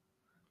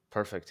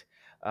 Perfect.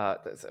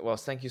 Well,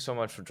 thank you so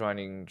much for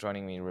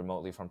joining me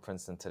remotely from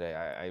Princeton today.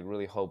 I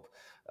really hope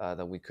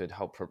that we could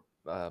help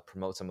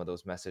promote some of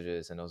those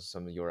messages and also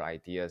some of your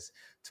ideas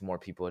to more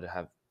people, to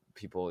help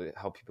people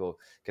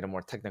get a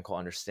more technical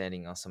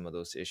understanding on some of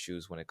those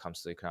issues when it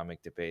comes to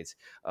economic debates.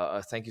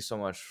 Thank you so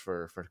much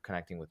for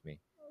connecting with me.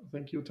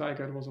 Thank you,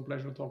 Tiger. It was a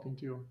pleasure talking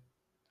to you.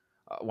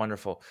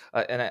 Wonderful.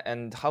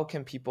 And how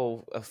can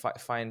people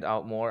find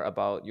out more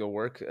about your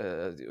work,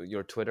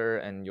 your Twitter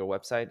and your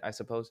website, I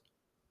suppose?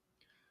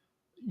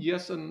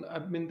 Yes, and I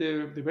mean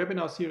the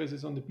webinar series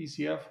is on the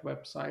BCF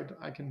website.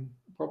 I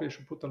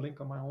should put the link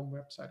on my own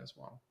website as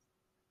well,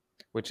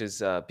 which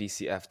is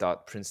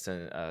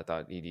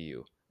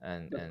bcf.princeton.edu.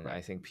 And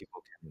I think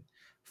people can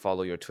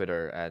follow your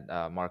Twitter at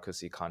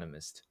Marcus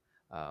Economist.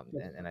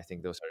 And I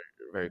think those are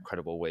very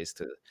credible ways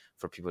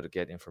for people to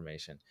get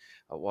information.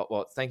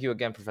 Well, thank you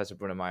again, Professor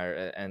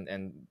Brunnermeier.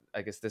 And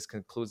I guess this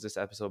concludes this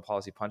episode of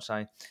Policy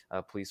Punchline.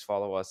 Please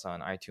follow us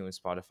on iTunes,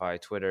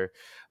 Spotify, Twitter,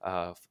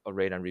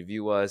 rate and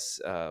review us.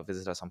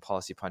 Visit us on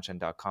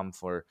policypunchline.com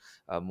for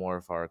more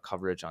of our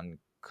coverage on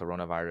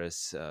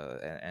coronavirus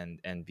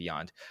and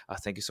beyond.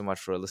 Thank you so much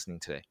for listening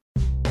today.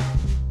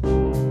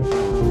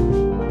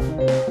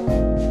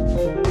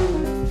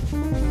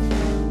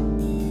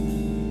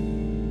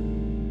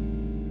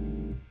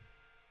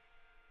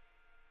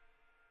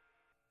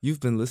 You've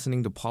been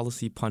listening to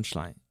Policy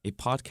Punchline, a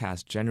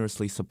podcast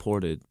generously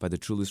supported by the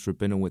Julius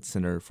Rabinowitz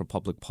Center for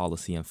Public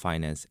Policy and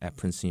Finance at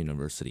Princeton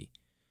University.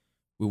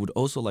 We would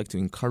also like to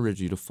encourage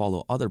you to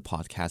follow other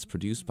podcasts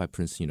produced by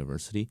Princeton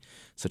University,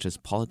 such as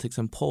Politics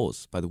and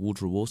Polls by the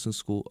Woodrow Wilson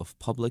School of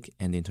Public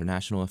and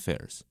International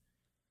Affairs.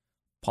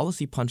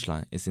 Policy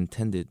Punchline is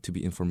intended to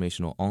be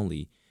informational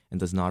only and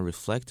does not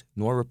reflect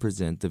nor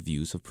represent the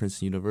views of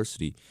Princeton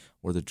University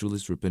or the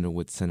Julius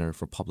Rabinowitz Center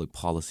for Public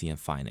Policy and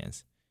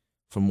Finance.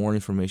 For more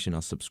information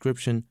on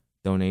subscription,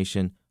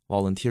 donation,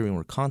 volunteering,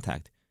 or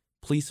contact,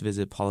 please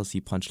visit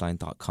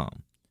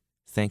policypunchline.com.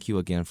 Thank you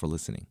again for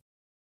listening.